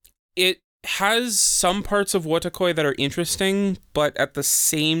 Like it has some parts of Wotakoi that are interesting, but at the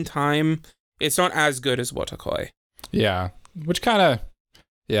same time, it's not as good as Wotakoi. Yeah, which kind of.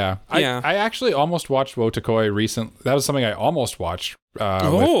 Yeah. I actually almost watched Wotakoi recently. That was something I almost watched with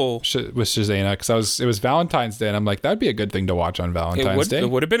Shazana because it was Valentine's Day, and I'm like, that'd be a good thing to watch on Valentine's Day. It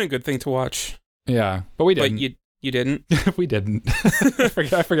would have been a good thing to watch. Yeah, but we didn't. But you didn't? We didn't. I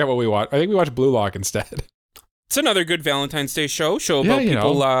forget what we watched. I think we watched Blue Lock instead. It's another good Valentine's Day show about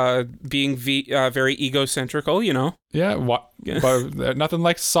people being very egocentrical, you know? Yeah, but nothing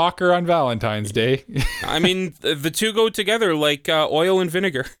like soccer on Valentine's Day. I mean, the two go together like oil and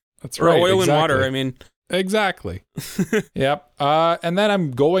vinegar. That's right. Or oil and water, I mean. Exactly. Yep. And then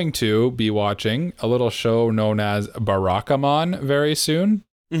I'm going to be watching a little show known as Barakamon very soon.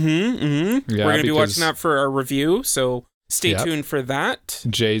 Mm-hmm. Yeah, we're going to be watching that for our review, so... Stay tuned for that.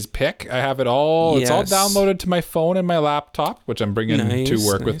 Jay's pick. I have it all. Yes. It's all downloaded to my phone and my laptop, which I'm bringing to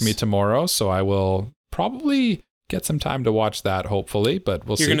work with me tomorrow. So I will probably get some time to watch that, hopefully. But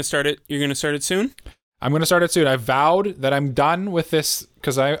we'll see. You're going to start it soon? I'm going to start it soon. I vowed that I'm done with this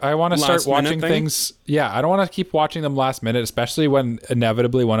because I want to start watching things. Yeah, I don't want to keep watching them last minute, especially when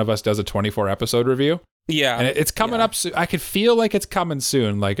inevitably one of us does a 24 episode review. Yeah. And it's coming up soon. I could feel like it's coming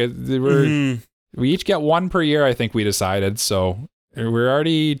soon. Like we each get one per year, I think we decided. So we're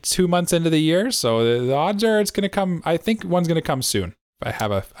already 2 months into the year. So the odds are it's going to come. I think one's going to come soon. I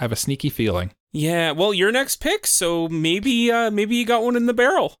have a sneaky feeling. Yeah. Well, your next pick. So maybe you got one in the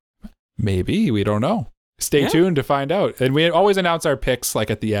barrel. Maybe. We don't know. Stay tuned to find out. And we always announce our picks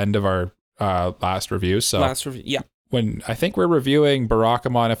like at the end of our last review. So yeah. When I think we're reviewing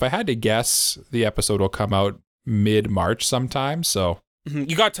Barakamon, if I had to guess, the episode will come out mid-March sometime. So.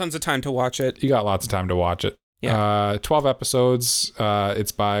 You got tons of time to watch it. You got lots of time to watch it. Yeah. 12 episodes.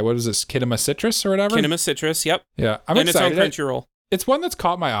 It's by, what is this, Kinema Citrus or whatever? Kinema Citrus, yep. Yeah. I'm excited. It's on Crunchyroll. It's one that's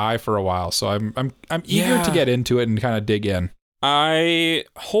caught my eye for a while, so I'm eager to get into it and kind of dig in. I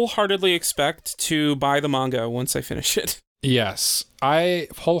wholeheartedly expect to buy the manga once I finish it. Yes. I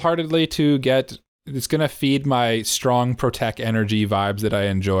wholeheartedly it's going to feed my strong Protect energy vibes that I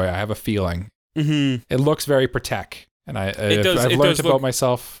enjoy. I have a feeling. Mm-hmm. It looks very Protect. And I've learned about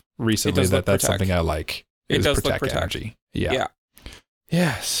myself recently that's something I like. It does Protect look energy. Yeah.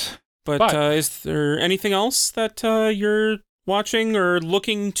 Yes. But is there anything else that you're watching or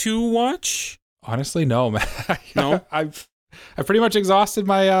looking to watch? Honestly, no, man. No? I've pretty much exhausted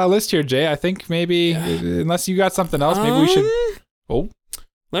my list here, Jay. I think maybe, unless you got something else, maybe we should... Oh.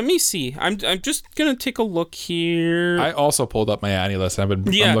 Let me see. I'm just going to take a look here. I also pulled up my Annie list. I'm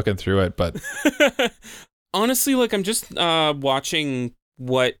looking through it, but... Honestly, like I'm just watching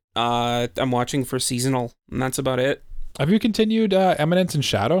what I'm watching for seasonal, and that's about it. Have you continued Eminence and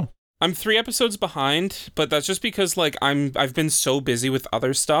Shadow? I'm 3 episodes behind, but that's just because like I've been so busy with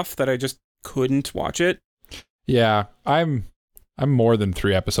other stuff that I just couldn't watch it. Yeah, I'm more than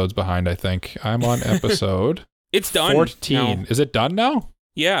 3 episodes behind, I think. I'm on episode It's done 14. now. Is it done now?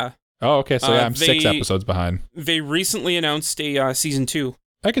 Yeah. Oh, okay, so I'm 6 episodes behind. They recently announced a season 2.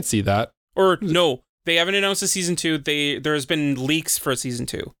 I could see that. Or no, they haven't announced a season 2. There's been leaks for a season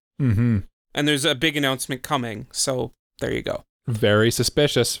 2. Mm-hmm. And there's a big announcement coming, so there you go. Very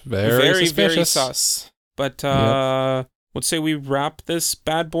suspicious. Very suspicious. Very sus. But let's say we wrap this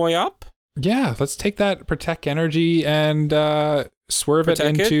bad boy up. Yeah, let's take that Protect energy and swerve it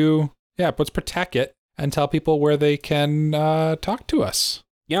into... Yeah, let's Protect it and tell people where they can talk to us.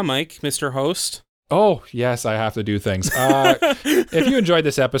 Yeah, Mike, Mr. Host. Oh, yes, I have to do things. If you enjoyed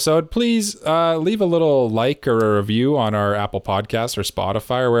this episode, please leave a little like or a review on our Apple Podcasts or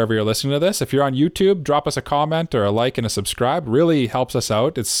Spotify or wherever you're listening to this. If you're on YouTube, drop us a comment or a like and a subscribe. Really helps us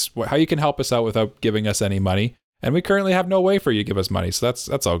out. It's how you can help us out without giving us any money. And we currently have no way for you to give us money, so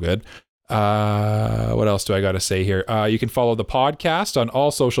that's all good. What else do I got to say here? You can follow the podcast on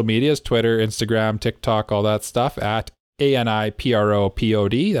all social medias, Twitter, Instagram, TikTok, all that stuff at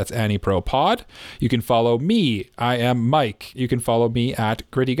ANIPROPOD. That's AniProPod. You can follow me. I am Mike. You can follow me at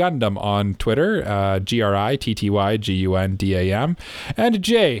Gritty Gundam on Twitter, GRITTYGUNDAM. And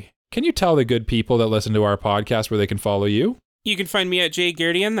Jay, can you tell the good people that listen to our podcast where they can follow you? You can find me at Jay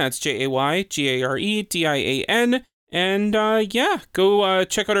Garedian. That's JayGaredian. And go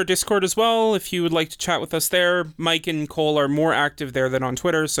check out our Discord as well if you would like to chat with us there. Mike and Cole are more active there than on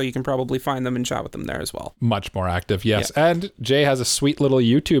Twitter, so you can probably find them and chat with them there as well. Much more active, yes. Yeah. And Jay has a sweet little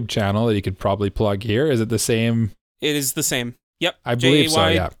YouTube channel that he could probably plug here. Is it the same? It is the same. Yep. I believe so,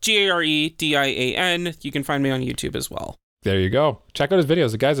 yeah. GAREDIAN. You can find me on YouTube as well. There you go. Check out his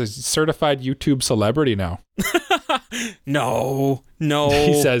videos. The guy's a certified YouTube celebrity now. No.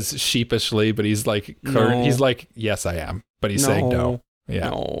 He says sheepishly, but he's like, he's like, yes, I am. But he's saying no. Yeah.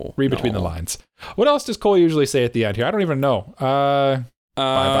 No. Read between the lines. What else does Cole usually say at the end here? I don't even know.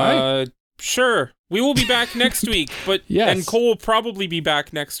 Bye-bye? Sure. We will be back next week, but yes. And Cole will probably be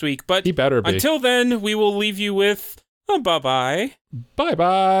back next week, but he better be. Until then, we will leave you with a bye-bye.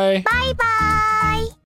 Bye-bye. Bye-bye.